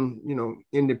become,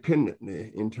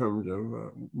 independently in terms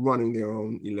of running their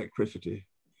own electricity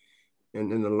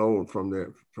and the load from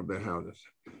their houses.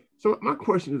 So my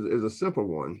question is a simple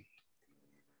one.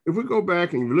 If we go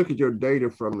back and you look at your data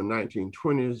from the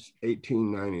 1920s,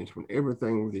 1890s, when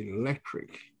everything was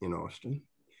electric in Austin,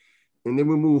 and then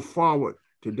we move forward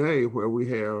today where we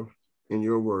have, in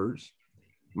your words,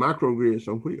 microgrids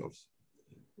on wheels.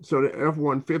 So the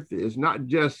F-150 is not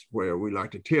just where we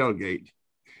like to tailgate,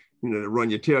 to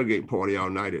run your tailgate party all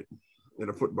night at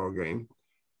a football game,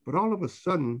 but all of a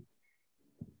sudden,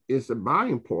 it's a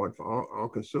buying point for all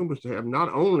consumers to have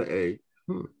not only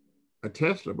a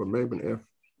Tesla, but maybe an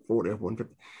Ford F-150.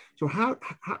 So how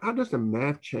does the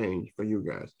math change for you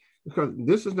guys? Because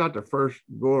this is not the first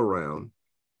go around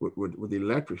with the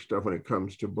electric stuff when it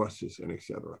comes to buses and et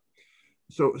cetera.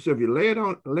 So if you lay it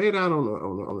out on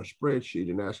a spreadsheet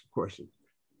and ask a question,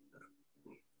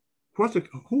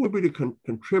 who would be the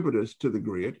contributors to the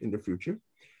grid in the future?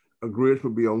 A grid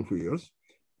would be on wheels.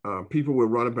 People will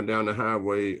run up and down the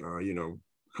highway,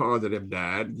 cars that have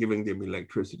died, giving them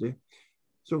electricity.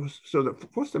 So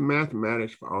what's the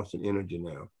mathematics for Austin Energy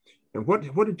now? And what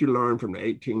did you learn from the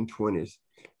 1820s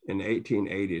and the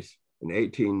 1880s and the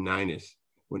 1890s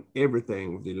when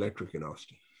everything was electric in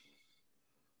Austin?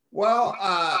 Well,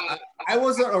 I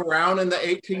wasn't around in the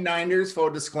 1890s,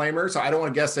 full disclaimer, so I don't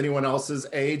want to guess anyone else's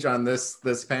age on this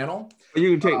panel.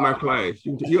 You can take my class.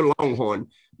 You're a Longhorn.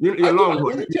 You're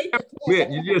Longhorn.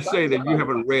 You just say that you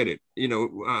haven't read it. We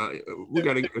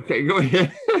got to, okay, go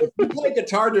ahead. If you play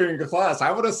guitar during the class,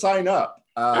 I want to sign up.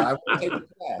 I want to take the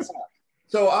class.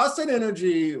 So Austin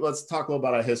Energy, let's talk a little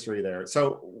about our history there.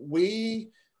 So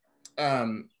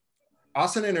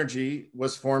Austin Energy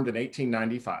was formed in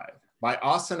 1895 by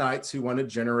Austinites who wanted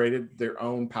generated their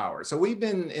own power. So we've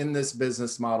been in this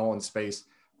business model and space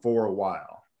for a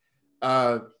while.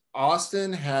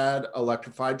 Austin had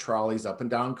electrified trolleys up and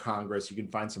down Congress. You can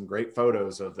find some great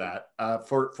photos of that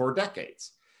for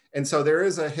decades. And so there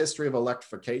is a history of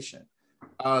electrification.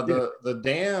 The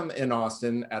dam in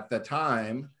Austin at the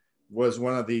time was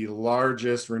one of the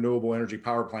largest renewable energy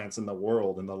power plants in the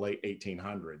world in the late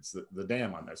 1800s, the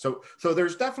dam on there. So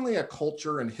there's definitely a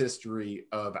culture and history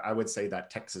of, I would say, that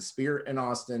Texas spirit in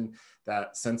Austin,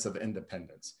 that sense of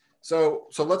independence. So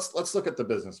let's look at the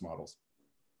business models.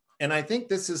 And I think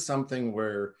this is something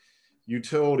where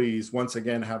utilities, once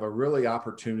again, have a really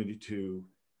opportunity to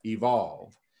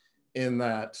evolve in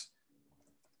that.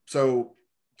 So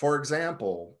for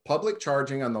example, public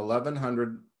charging on the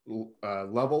 1100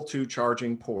 level 2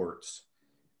 charging ports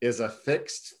is a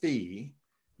fixed fee.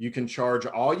 You can charge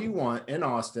all you want in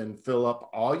Austin, fill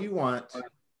up all you want,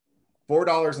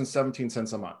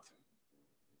 $4.17 a month.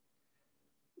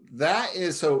 That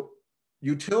is, so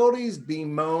utilities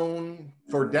bemoan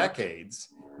for decades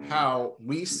how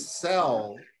we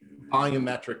sell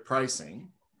volumetric pricing,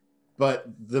 but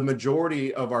the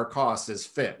majority of our cost is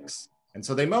fixed. And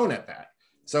so they moan at that.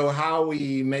 So how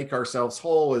we make ourselves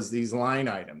whole is these line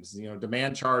items, you know,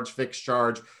 demand charge, fixed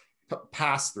charge,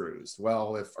 pass-throughs.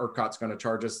 Well, if ERCOT's going to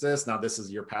charge us this, now this is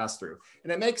your pass-through.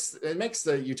 And it makes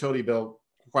the utility bill,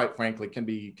 quite frankly, can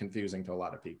be confusing to a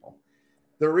lot of people.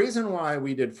 The reason why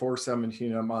we did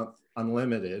 $4.17 a month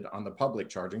unlimited on the public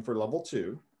charging for level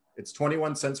 2, it's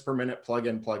 21 cents per minute plug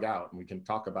in, plug out. And we can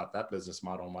talk about that business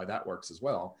model and why that works as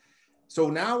well. So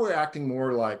now we're acting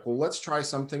more like, well, let's try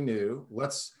something new.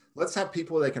 Let's have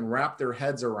people that can wrap their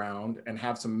heads around and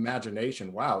have some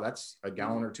imagination. Wow, that's a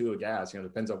gallon or two of gas, you know,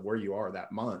 depends on where you are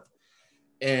that month.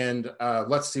 And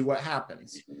let's see what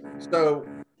happens. So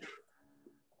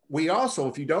we also,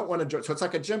 if you don't want to join, so it's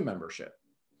like a gym membership.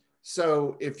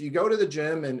 So if you go to the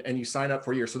gym and you sign up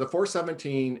for a year, so the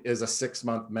 417 is a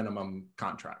 6-month minimum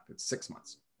contract. It's 6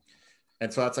 months.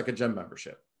 And so that's like a gym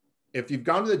membership. If you've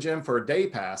gone to the gym for a day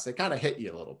pass, they kind of hit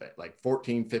you a little bit, like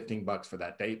 14, 15 bucks for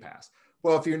that day pass.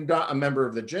 Well, if you're not a member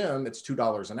of the gym, it's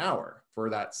 $2 an hour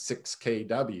for that 6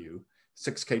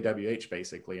 kWh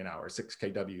basically an hour, 6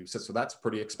 kW. So that's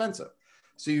pretty expensive.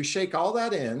 So you shake all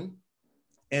that in,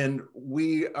 and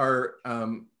we are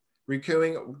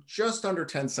recurring just under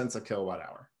 10 cents a kilowatt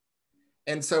hour.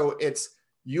 And so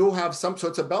you'll have so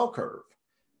it's a bell curve.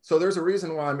 So there's a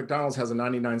reason why McDonald's has a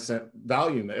 99-cent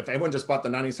value. If everyone just bought the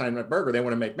 99-cent burger, they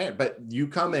want to make money. But you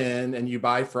come in and you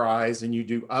buy fries and you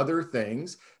do other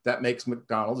things that makes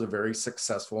McDonald's a very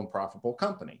successful and profitable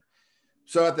company.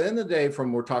 So at the end of the day,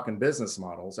 we're talking business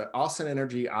models, at Austin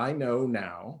Energy, I know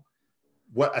now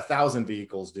what 1,000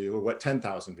 vehicles do or what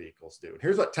 10,000 vehicles do. And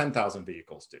here's what 10,000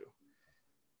 vehicles do.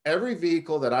 Every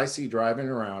vehicle that I see driving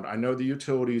around, I know the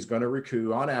utility is going to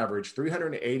recoup on average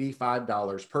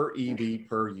 $385 per EV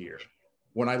per year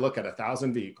when I look at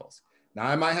 1,000 vehicles. Now,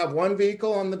 I might have one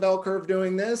vehicle on the bell curve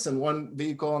doing this and one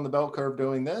vehicle on the bell curve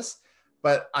doing this,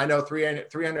 but I know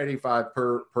 385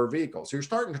 per vehicle. So you're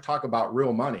starting to talk about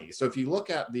real money. So if you look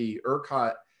at the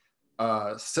ERCOT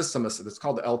system, it's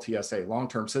called the LTSA,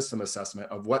 long-term system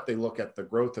assessment of what they look at the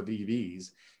growth of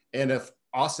EVs. And if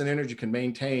Austin Energy can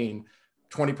maintain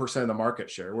 20% of the market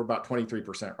share, we're about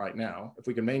 23% right now. If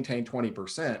we can maintain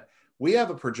 20%, we have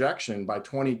a projection by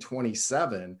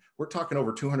 2027, we're talking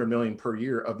over 200 million per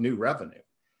year of new revenue.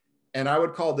 And I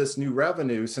would call this new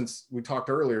revenue, since we talked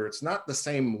earlier, it's not the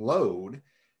same load.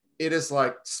 It is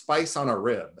like spice on a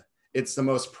rib. It's the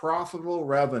most profitable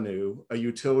revenue a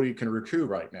utility can recoup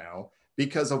right now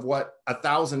because of what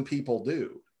 1,000 people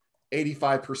do.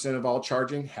 85% of all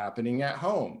charging happening at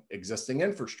home, existing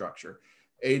infrastructure.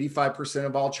 85%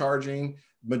 of all charging,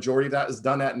 majority of that is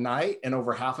done at night, and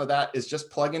over half of that is just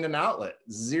plugging an outlet,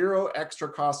 zero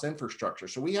extra cost infrastructure.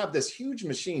 So we have this huge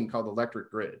machine called the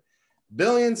electric grid.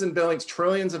 Billions and billions,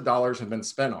 trillions of dollars have been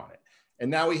spent on it.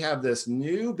 And now we have this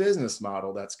new business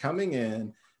model that's coming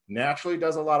in, naturally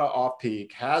does a lot of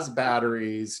off-peak, has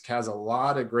batteries, has a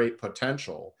lot of great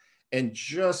potential, and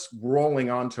just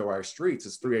rolling onto our streets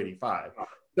is 385.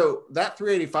 So that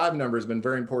 385 number has been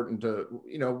very important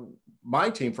to,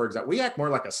 my team, for example. We act more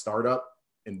like a startup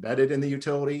embedded in the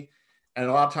utility. And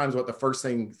a lot of times what the first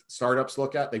thing startups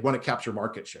look at, they want to capture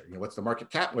market share. What's the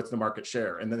market cap? What's the market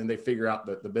share? And then they figure out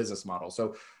the business model.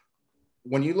 So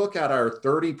when you look at our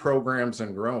 30 programs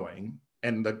and growing,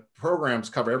 and the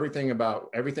programs cover everything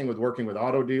with working with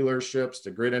auto dealerships to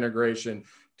grid integration,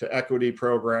 to equity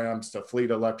programs, to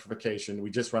fleet electrification. We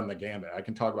just run the gamut. I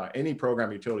can talk about any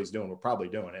program utility's doing, we're probably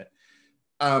doing it.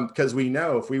 Because we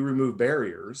know if we remove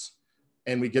barriers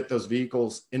and we get those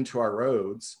vehicles into our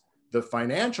roads, the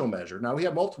financial measure, now we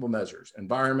have multiple measures: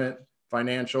 environment,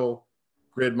 financial,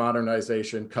 grid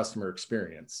modernization, customer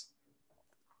experience.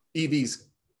 EVs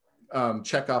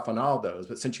check off on all those,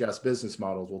 but since you asked business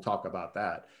models, we'll talk about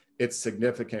that. It's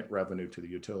significant revenue to the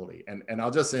utility. And I'll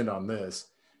just end on this.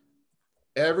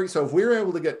 So if we were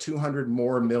able to get 200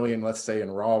 more million, let's say,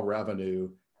 in raw revenue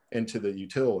into the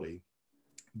utility,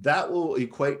 that will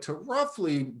equate to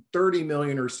roughly 30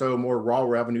 million or so more raw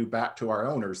revenue back to our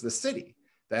owners, the city,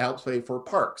 that helps pay for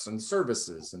parks and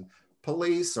services and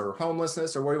police or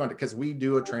homelessness or what you want, because we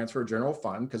do a transfer general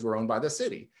fund because we're owned by the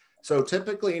city. So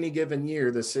typically any given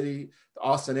year, the city,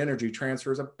 Austin Energy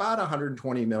transfers about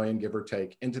 120 million, give or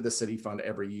take, into the city fund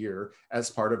every year as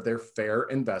part of their fair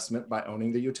investment by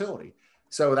owning the utility.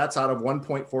 So that's out of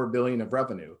 1.4 billion of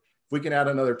revenue. If we can add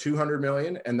another 200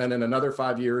 million, and then in another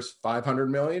 5 years, 500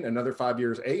 million, another 5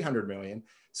 years, 800 million.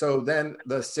 So then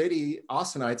the city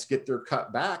Austinites get their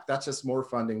cut back. That's just more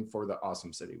funding for the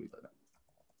awesome city we live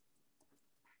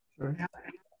in. Sure.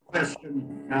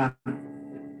 Question,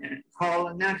 Carl,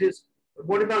 and that is,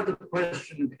 what about the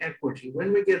question of equity?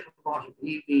 When we get a lot of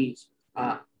EVs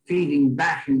feeding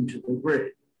back into the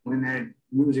grid, when they're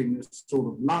using this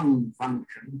sort of lung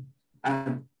function,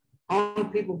 are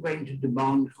people going to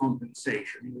demand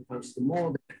compensation? Because the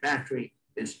more the battery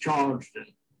is charged and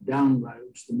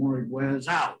downloads, the more it wears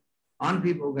out. Aren't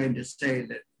people going to say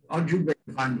that, aren't you going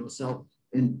to find yourself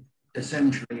in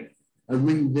essentially a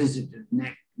revisited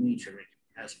net metering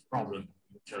as a problem in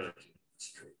the utility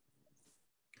industry?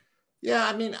 Yeah,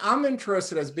 I mean, I'm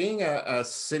interested as being a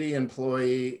city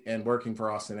employee and working for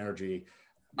Austin Energy.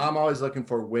 I'm always looking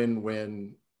for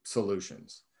win-win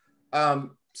solutions.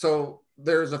 So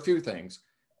there's a few things.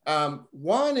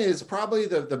 One is probably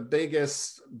the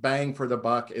biggest bang for the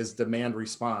buck is demand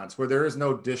response, where there is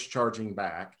no discharging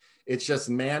back. It's just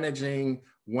managing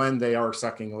when they are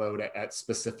sucking load at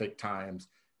specific times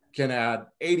can add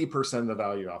 80% of the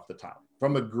value off the top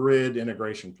from a grid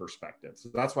integration perspective. So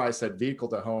that's why I said vehicle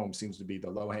to home seems to be the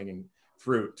low-hanging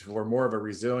fruit for more of a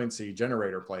resiliency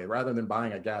generator play. Rather than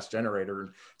buying a gas generator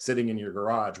and sitting in your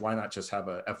garage, why not just have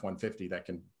a F-150 that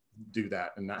can do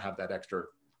that and not have that extra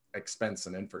expense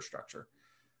and infrastructure?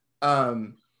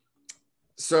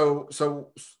 So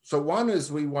one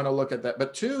is we want to look at that,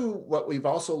 but two, what we've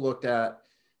also looked at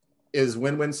is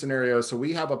win-win scenarios. So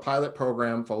we have a pilot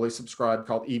program fully subscribed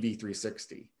called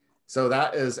EV360. So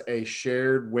that is a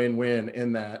shared win-win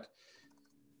in that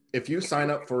if you sign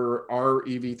up for our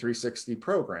EV360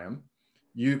 program,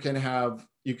 you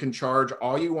can charge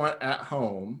all you want at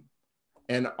home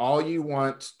and all you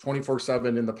want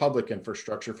 24/7 in the public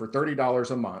infrastructure for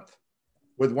 $30 a month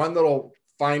with one little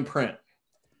fine print.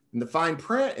 And the fine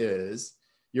print is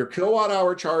your kilowatt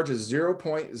hour charge is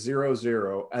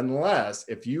 0.00 unless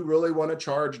if you really want to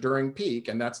charge during peak,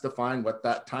 and that's defined what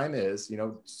that time is, you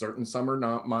know, certain summer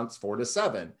months, 4 to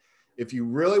 7. If you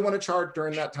really want to charge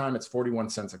during that time, it's 41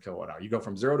 cents a kilowatt hour. You go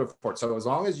from 0 to 4. So as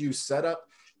long as you set up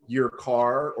your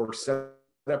car or set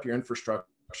up your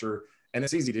infrastructure, and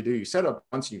it's easy to do, you set up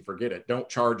once and you forget it. Don't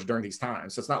charge during these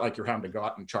times. So it's not like you're having to go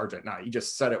out and charge at night. You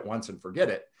just set it once and forget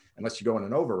it, unless you go in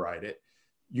and override it.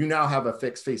 You now have a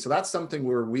fixed fee. So that's something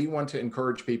where we want to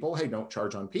encourage people, hey, don't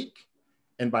charge on peak.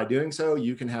 And by doing so,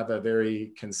 you can have a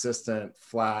very consistent,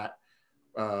 flat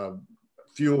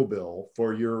fuel bill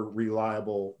for your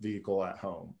reliable vehicle at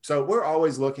home. So we're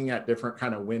always looking at different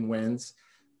kind of win-wins.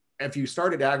 If you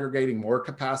started aggregating more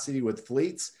capacity with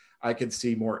fleets, I could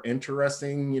see more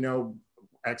interesting, you know,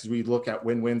 as we look at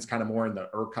win-wins kind of more in the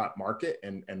ERCOT market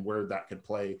and where that could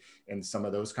play in some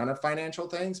of those kind of financial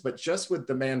things. But just with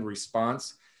demand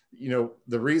response, you know,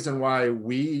 the reason why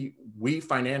we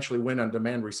financially win on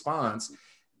demand response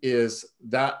is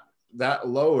that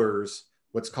lowers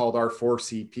what's called our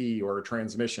 4CP or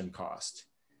transmission cost.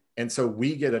 And so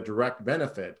we get a direct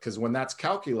benefit because when that's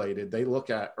calculated, they look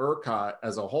at ERCOT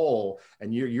as a whole,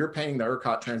 and you're paying the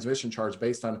ERCOT transmission charge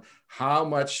based on how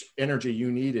much energy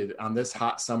you needed on this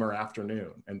hot summer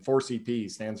afternoon. And 4CP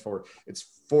stands for, it's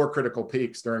 4 critical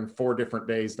peaks during 4 different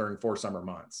days during 4 summer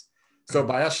months. So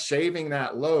by us shaving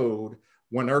that load,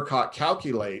 when ERCOT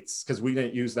calculates, because we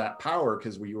didn't use that power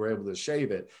because we were able to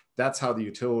shave it, that's how the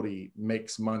utility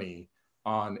makes money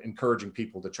on encouraging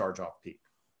people to charge off peak.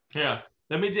 Yeah.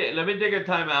 Let me take a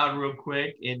time out real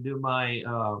quick and do my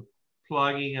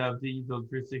plugging of Digital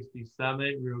 360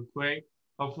 Summit real quick.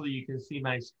 Hopefully you can see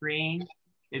my screen.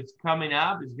 It's coming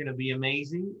up. It's going to be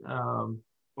amazing.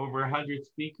 Over 100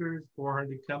 speakers,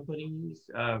 400 companies,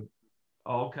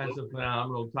 all kinds of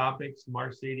phenomenal topics,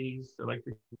 smart cities,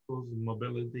 electric vehicles,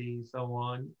 mobility, so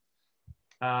on.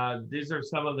 These are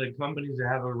some of the companies that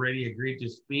have already agreed to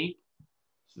speak.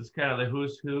 This is kind of the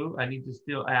who's who. I need to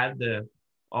still add the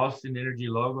Austin Energy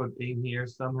logo in here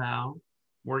somehow,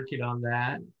 working on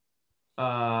that.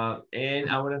 And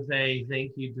I want to say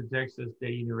thank you to Texas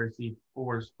State University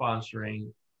for sponsoring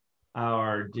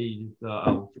our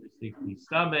Digital 360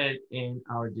 Summit and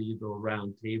our Digital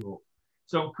Roundtable.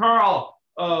 So Carl,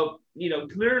 you know,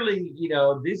 clearly, you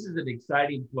know, this is an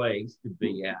exciting place to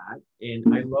be at.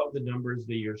 And I love the numbers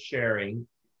that you're sharing.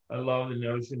 I love the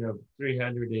notion of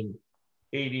 $380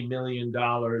 million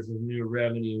of new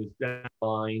revenues down the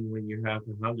line when you have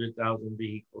 100,000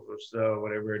 vehicles or so,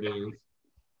 whatever it is.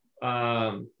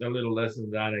 A little less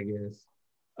than that, I guess.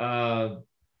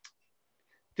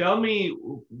 Tell me,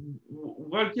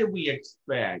 what can we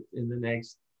expect in the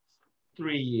next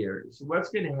 3 years? What's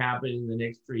going to happen in the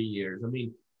next 3 years? I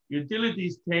mean,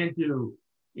 utilities tend to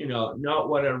not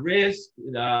want to risk,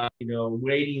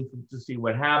 waiting to see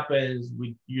what happens.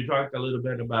 You talked a little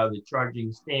bit about the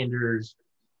charging standards.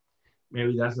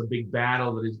 Maybe that's a big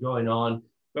battle that is going on.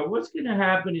 But what's going to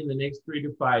happen in the next 3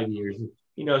 to 5 years?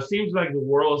 It seems like the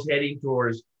world's heading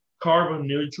towards carbon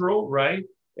neutral, right?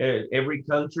 Every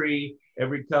country,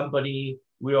 every company,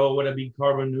 we all want to be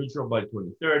carbon neutral by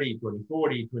 2030,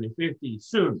 2040, 2050,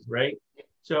 soon, right?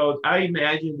 So I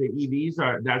imagine the EVs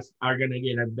are going to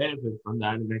get a benefit from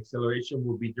that, and the acceleration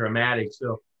will be dramatic.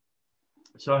 So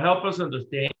help us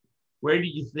understand, where do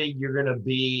you think you're going to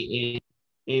be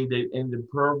in the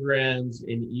programs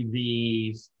in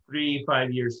EVs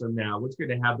 3-5 years from now? What's going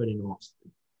to happen in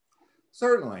Austin?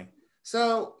 Certainly.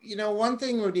 So, one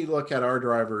thing when you look at our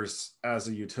drivers as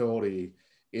a utility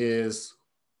is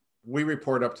we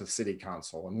report up to the city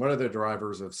council, and what are the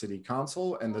drivers of city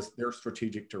council and their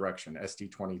strategic direction,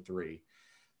 SD23.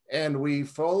 And we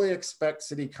fully expect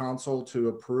city council to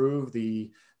approve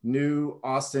the new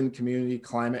Austin Community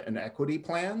Climate and Equity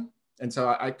Plan. And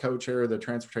so I co-chair the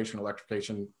transportation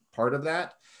electrification part of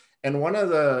that. And one of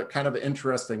the kind of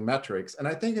interesting metrics, and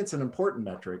I think it's an important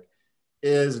metric,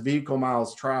 is vehicle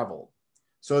miles traveled.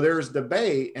 So there's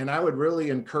debate, and I would really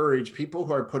encourage people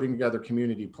who are putting together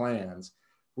community plans,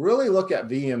 really look at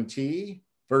VMT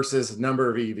versus number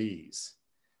of EVs.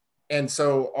 And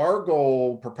so our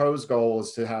proposed goal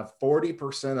is to have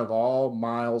 40% of all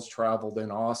miles traveled in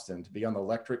Austin to be on the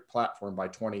electric platform by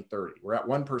 2030. We're at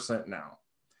 1% now.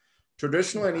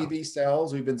 Traditional in EV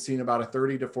sales, we've been seeing about a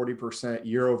 30 to 40%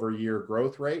 year-over-year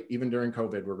growth rate. Even during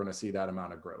COVID, we're going to see that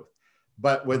amount of growth.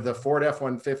 But with the Ford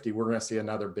F-150, we're going to see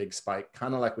another big spike,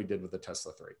 kind of like we did with the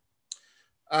Tesla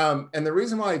 3. And the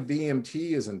reason why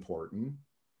VMT is important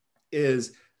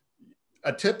is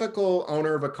a typical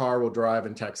owner of a car will drive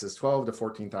in Texas 12 to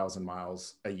 14,000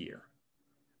 miles a year.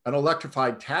 An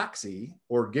electrified taxi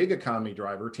or gig economy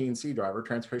driver, TNC driver,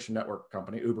 transportation network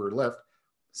company, Uber, Lyft,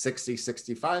 60,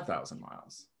 65,000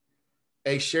 miles.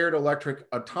 A shared electric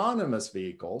autonomous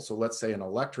vehicle, so let's say an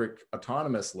electric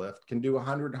autonomous Lyft, can do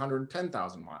 100,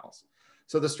 110,000 miles.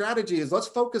 So the strategy is, let's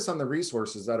focus on the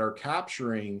resources that are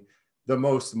capturing the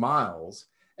most miles.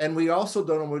 And we also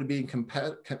don't want to be in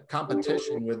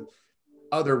competition with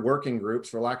other working groups,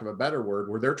 for lack of a better word,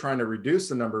 where they're trying to reduce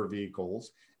the number of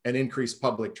vehicles and increase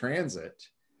public transit.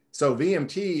 So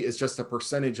VMT is just a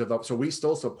percentage of the, so we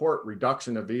still support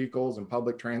reduction of vehicles and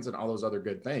public transit and all those other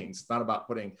good things. It's not about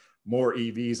putting more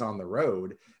EVs on the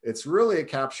road. It's really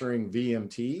capturing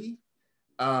VMT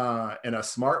in a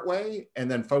smart way,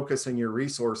 and then focusing your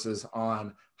resources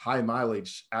on high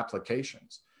mileage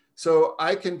applications. So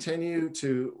I continue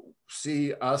to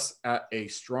see us at a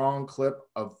strong clip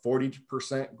of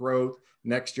 40% growth.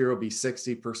 Next year will be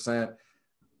 60%.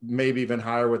 Maybe even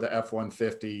higher with the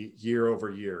F-150 year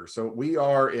over year. So we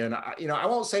are in, I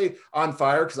won't say on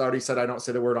fire, because I already said I don't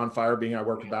say the word on fire, being I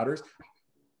work with batteries.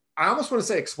 I almost want to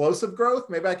say explosive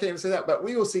growth. Maybe I can't even say that, but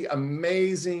we will see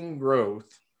amazing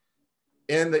growth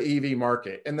in the EV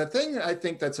market. And the thing I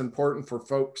think that's important for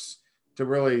folks to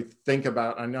really think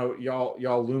about, I know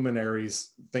y'all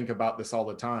luminaries think about this all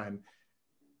the time,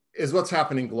 is what's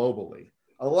happening globally.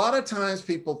 A lot of times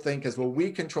people think as, well,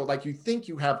 we control, like you think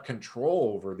you have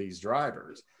control over these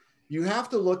drivers. You have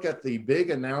to look at the big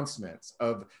announcements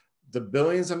of the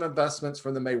billions of investments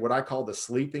from what I call the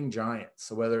sleeping giants.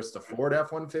 So whether it's the Ford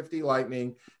F-150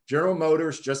 Lightning, General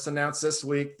Motors just announced this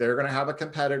week, they're going to have a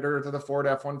competitor to the Ford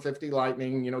F-150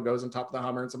 Lightning, goes on top of the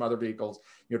Hummer and some other vehicles,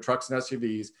 trucks and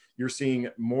SUVs. You're seeing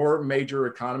more major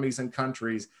economies and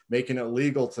countries making it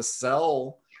legal to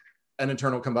sell an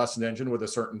internal combustion engine with a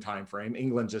certain time frame.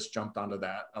 England just jumped onto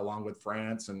that, along with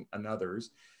France and others.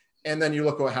 And then you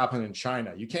look at what happened in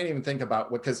China. You can't even think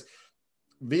about what, because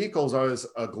vehicles are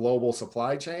a global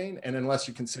supply chain. And unless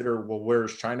you consider, well,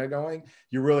 where's China going?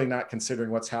 You're really not considering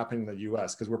what's happening in the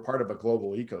US, because we're part of a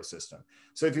global ecosystem.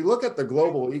 So if you look at the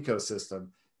global ecosystem,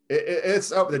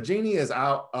 the genie is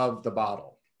out of the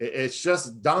bottle. It's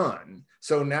just done.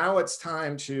 So now it's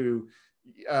time to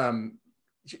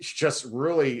just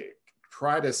really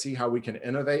try to see how we can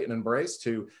innovate and embrace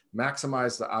to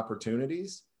maximize the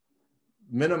opportunities,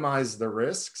 minimize the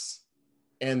risks,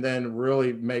 and then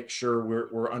really make sure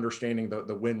we're understanding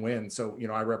the win-win. So,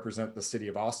 I represent the city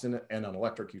of Austin and an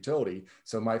electric utility.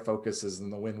 So my focus is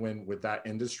in the win-win with that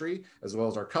industry, as well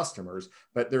as our customers.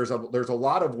 But there's a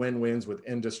lot of win-wins with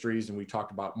industries. And we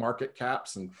talked about market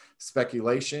caps and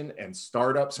speculation and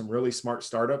startups, some really smart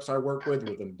startups I work with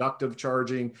inductive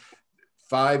charging,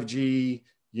 5G,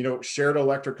 shared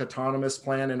electric autonomous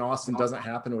plan in Austin doesn't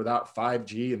happen without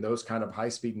 5G and those kind of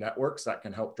high-speed networks that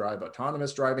can help drive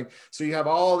autonomous driving. So you have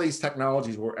all these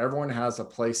technologies where everyone has a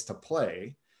place to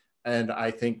play. and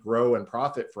I think grow and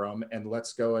profit from, and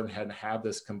let's go ahead and have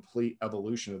this complete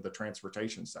evolution of the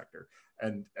transportation sector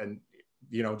and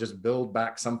just build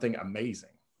back something amazing.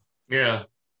 Yeah.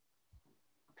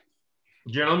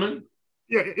 Gentlemen?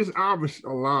 Yeah, it's obvious a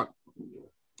lot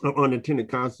of unintended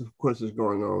consequences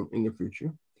going on in the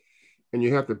future. And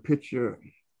you have to picture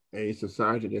a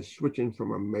society that's switching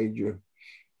from a major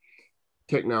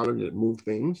technology that moves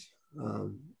things.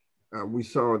 We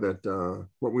saw that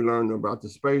what we learned about the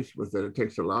space was that it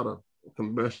takes a lot of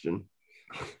combustion,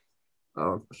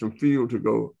 some fuel to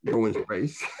go in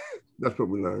space. That's what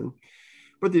we learned.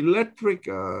 But the electric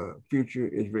future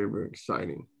is very, very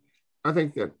exciting. I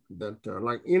think that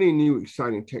like any new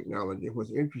exciting technology,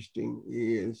 what's interesting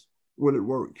is, will it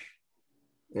work?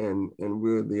 And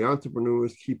will the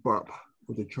entrepreneurs keep up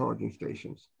with the charging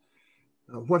stations?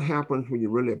 What happens when you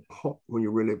really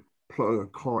plug a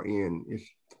car in? It's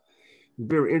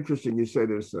very interesting. You say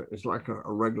that it's like a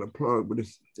regular plug, but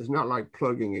it's not like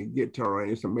plugging a guitar in.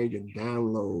 It's a major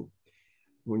download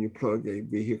when you plug a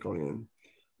vehicle in.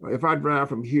 If I drive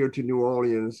from here to New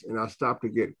Orleans and I stop to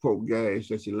get, quote, gas,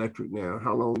 that's electric now,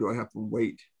 how long do I have to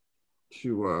wait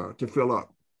to fill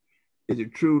up? Is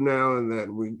it true now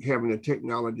that we're having a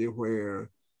technology where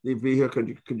the vehicle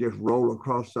could just roll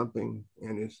across something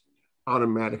and it's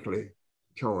automatically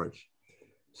charged?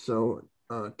 So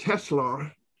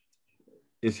Tesla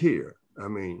is here. I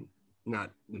mean,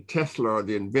 not the Tesla,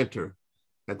 the inventor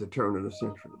at the turn of the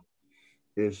century,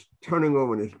 is turning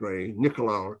over in his grave,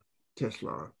 Nikola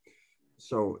Tesla.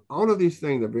 So all of these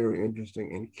things are very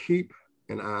interesting, and keep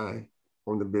an eye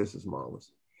on the business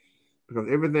models, because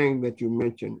everything that you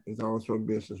mentioned is also a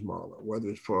business model, whether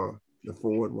it's for the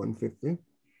Ford 150,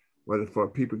 whether it's for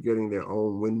people getting their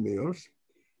own windmills,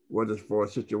 whether it's for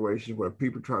situations where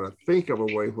people try to think of a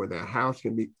way where their house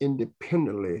can be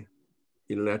independently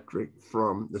electric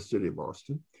from the city of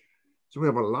Boston. So we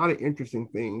have a lot of interesting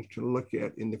things to look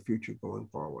at in the future going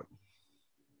forward.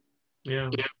 Yeah.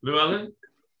 Llewelyn?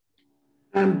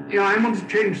 I want to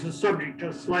change the subject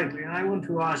just slightly, and I want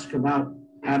to ask about,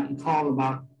 Carl,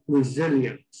 about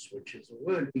resilience, which is a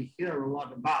word we hear a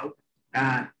lot about,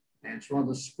 and it's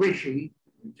rather squishy.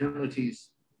 Utilities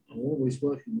are always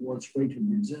working towards greater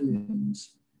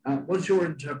resilience. What's your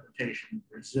interpretation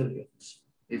of resilience?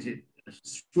 Is it a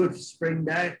swift spring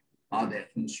day? Are there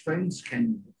constraints? Can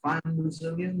you define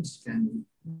resilience? Can you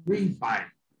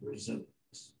refine resilience?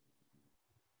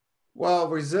 Well,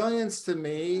 resilience to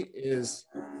me is,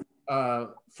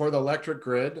 for the electric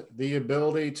grid, the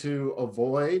ability to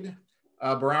avoid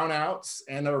brownouts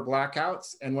and or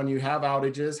blackouts. And when you have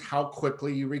outages, how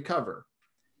quickly you recover.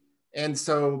 And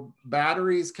so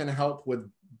batteries can help with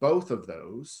both of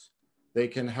those. They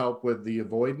can help with the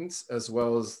avoidance as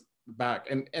well as back.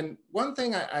 And one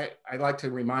thing I like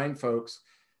to remind folks,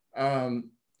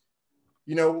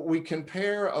 we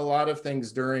compare a lot of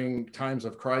things during times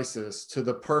of crisis to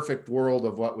the perfect world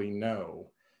of what we know.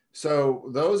 So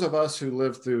those of us who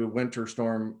lived through Winter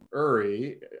Storm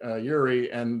Uri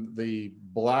and the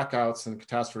blackouts and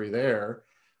catastrophe there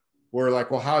were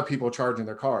like, well, how are people charging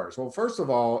their cars? Well, first of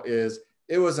all,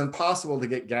 it was impossible to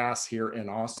get gas here in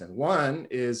Austin. One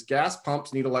is gas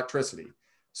pumps need electricity.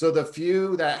 So the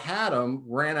few that had them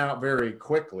ran out very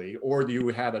quickly, or you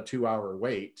had a 2-hour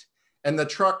wait, and the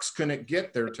trucks couldn't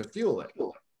get there to fuel it.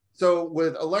 So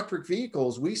with electric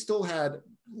vehicles, we still had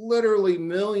literally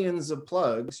millions of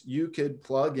plugs you could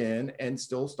plug in and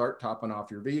still start topping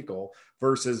off your vehicle,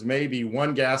 versus maybe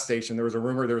one gas station. There was a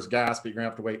rumor there was gas, but you're gonna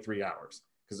have to wait 3 hours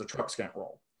because the trucks can't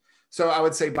roll. So I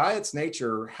would say by its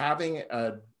nature, having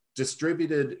a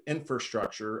distributed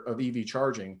infrastructure of EV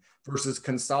charging versus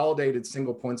consolidated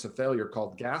single points of failure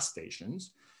called gas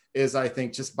stations is, I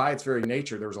think, just by its very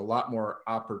nature, there's a lot more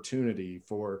opportunity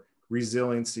for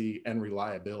resiliency and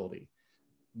reliability.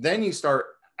 Then you start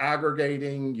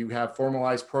aggregating, you have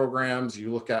formalized programs,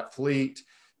 you look at fleet,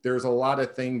 there's a lot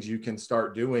of things you can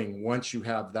start doing once you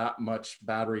have that much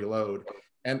battery load.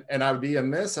 And I would be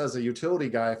amiss as a utility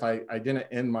guy if I didn't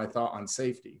end my thought on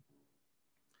safety.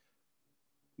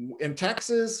 In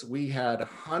Texas, we had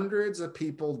hundreds of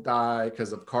people die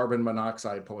because of carbon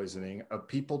monoxide poisoning, of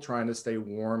people trying to stay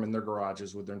warm in their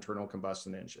garages with their internal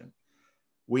combustion engine.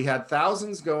 We had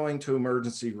thousands going to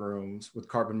emergency rooms with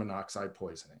carbon monoxide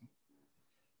poisoning.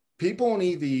 People in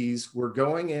EVs were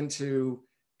going into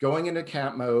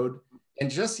camp mode, and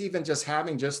just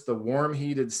having just the warm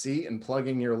heated seat and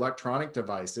plugging your electronic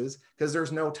devices, because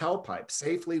there's no tailpipe,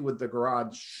 safely with the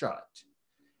garage shut.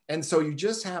 And so you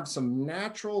just have some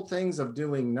natural things of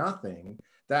doing nothing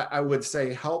that I would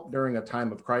say help during a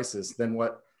time of crisis than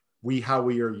how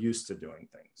we are used to doing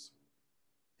things.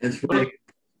 It's really,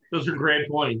 Those are great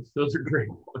points. Those are great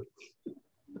points.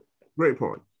 Great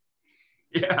point.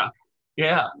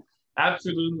 Yeah,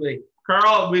 absolutely.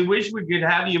 Carl, we wish we could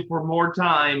have you for more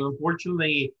time.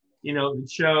 Unfortunately, the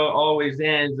show always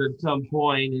ends at some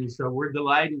point, and so we're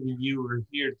delighted that you were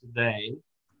here today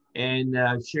and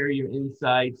share your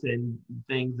insights and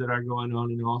things that are going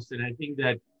on in Austin. I think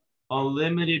that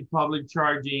unlimited public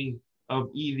charging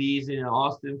of EVs in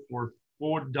Austin for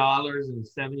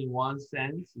 $4.71. Is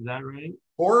that right?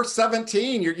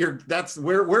 417.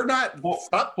 We're not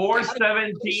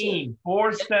 417.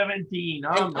 417.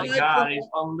 Oh my God! It's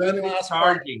unlimited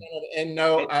charging. And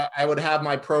no, I would have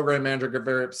my program manager get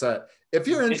very upset. If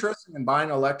you're interested in buying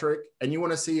electric and you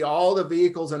want to see all the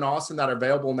vehicles in Austin that are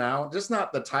available now, just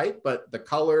not the type, but the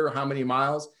color, how many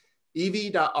miles,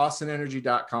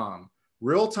 ev.austinenergy.com.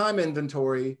 Real-time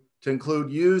inventory to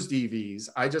include used EVs.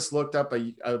 I just looked up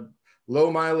a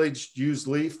low mileage used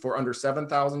Leaf for under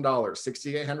 $7,000,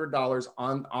 $6,800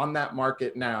 on that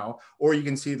market now, or you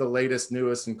can see the latest,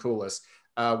 newest, and coolest,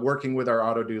 working with our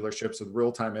auto dealerships with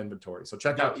real-time inventory. So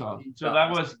check out. So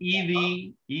that was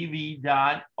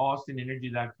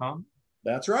ev.austinenergy.com.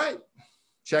 That's right.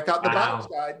 Check out the buyer's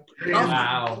guide.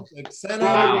 Wow.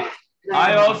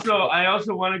 I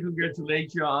also want to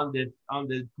congratulate you on the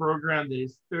program that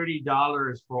is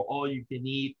 $30 for all you can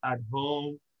eat at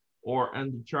home or on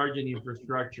the charging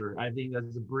infrastructure. I think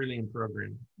that's a brilliant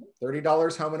program.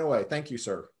 $30 home and away. Thank you,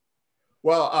 sir.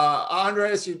 Well,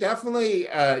 Andres, you definitely,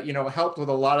 helped with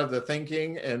a lot of the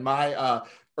thinking in my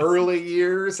early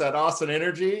years at Austin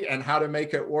Energy and how to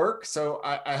make it work. So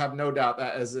I have no doubt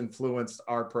that has influenced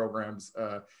our programs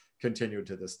continue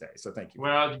to this day. So thank you.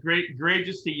 Well, it's great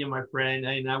to see you, my friend.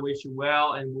 And I wish you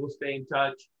well, and we'll stay in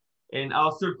touch. And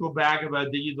I'll circle back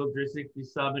about Digital 360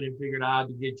 Summit and figure out how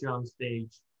to get you on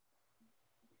stage.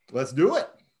 Let's do it.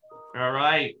 All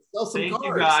right. Thank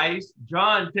you, guys.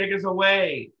 John, take us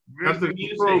away. After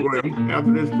this program,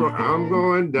 I'm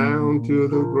going down to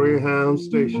the Greyhound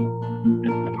station.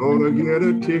 Gonna get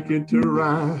a ticket to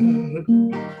ride.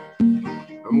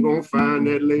 I'm gonna find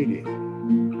that lady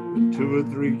with 2 or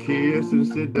 3 kids and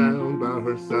sit down by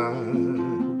her side.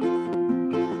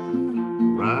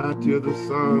 Right till the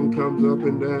sun comes up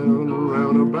and down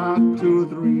around about 2 or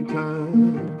 3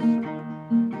 times.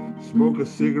 Smoke a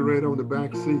cigarette on the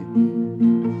back seat.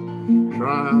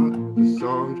 Try out the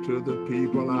songs to the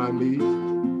people I meet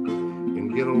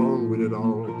and get along with it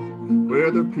all.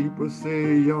 Where the people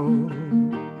say yawn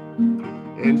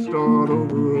and start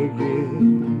over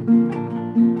again.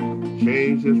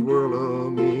 Change this world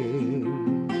I'm in.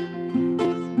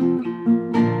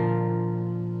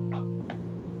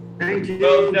 Thank you.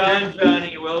 Well done,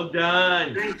 Johnny. Well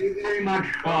done. Thank you very much,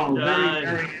 Paul. Very,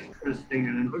 very interesting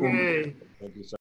and informative. Okay. Thank you, sir.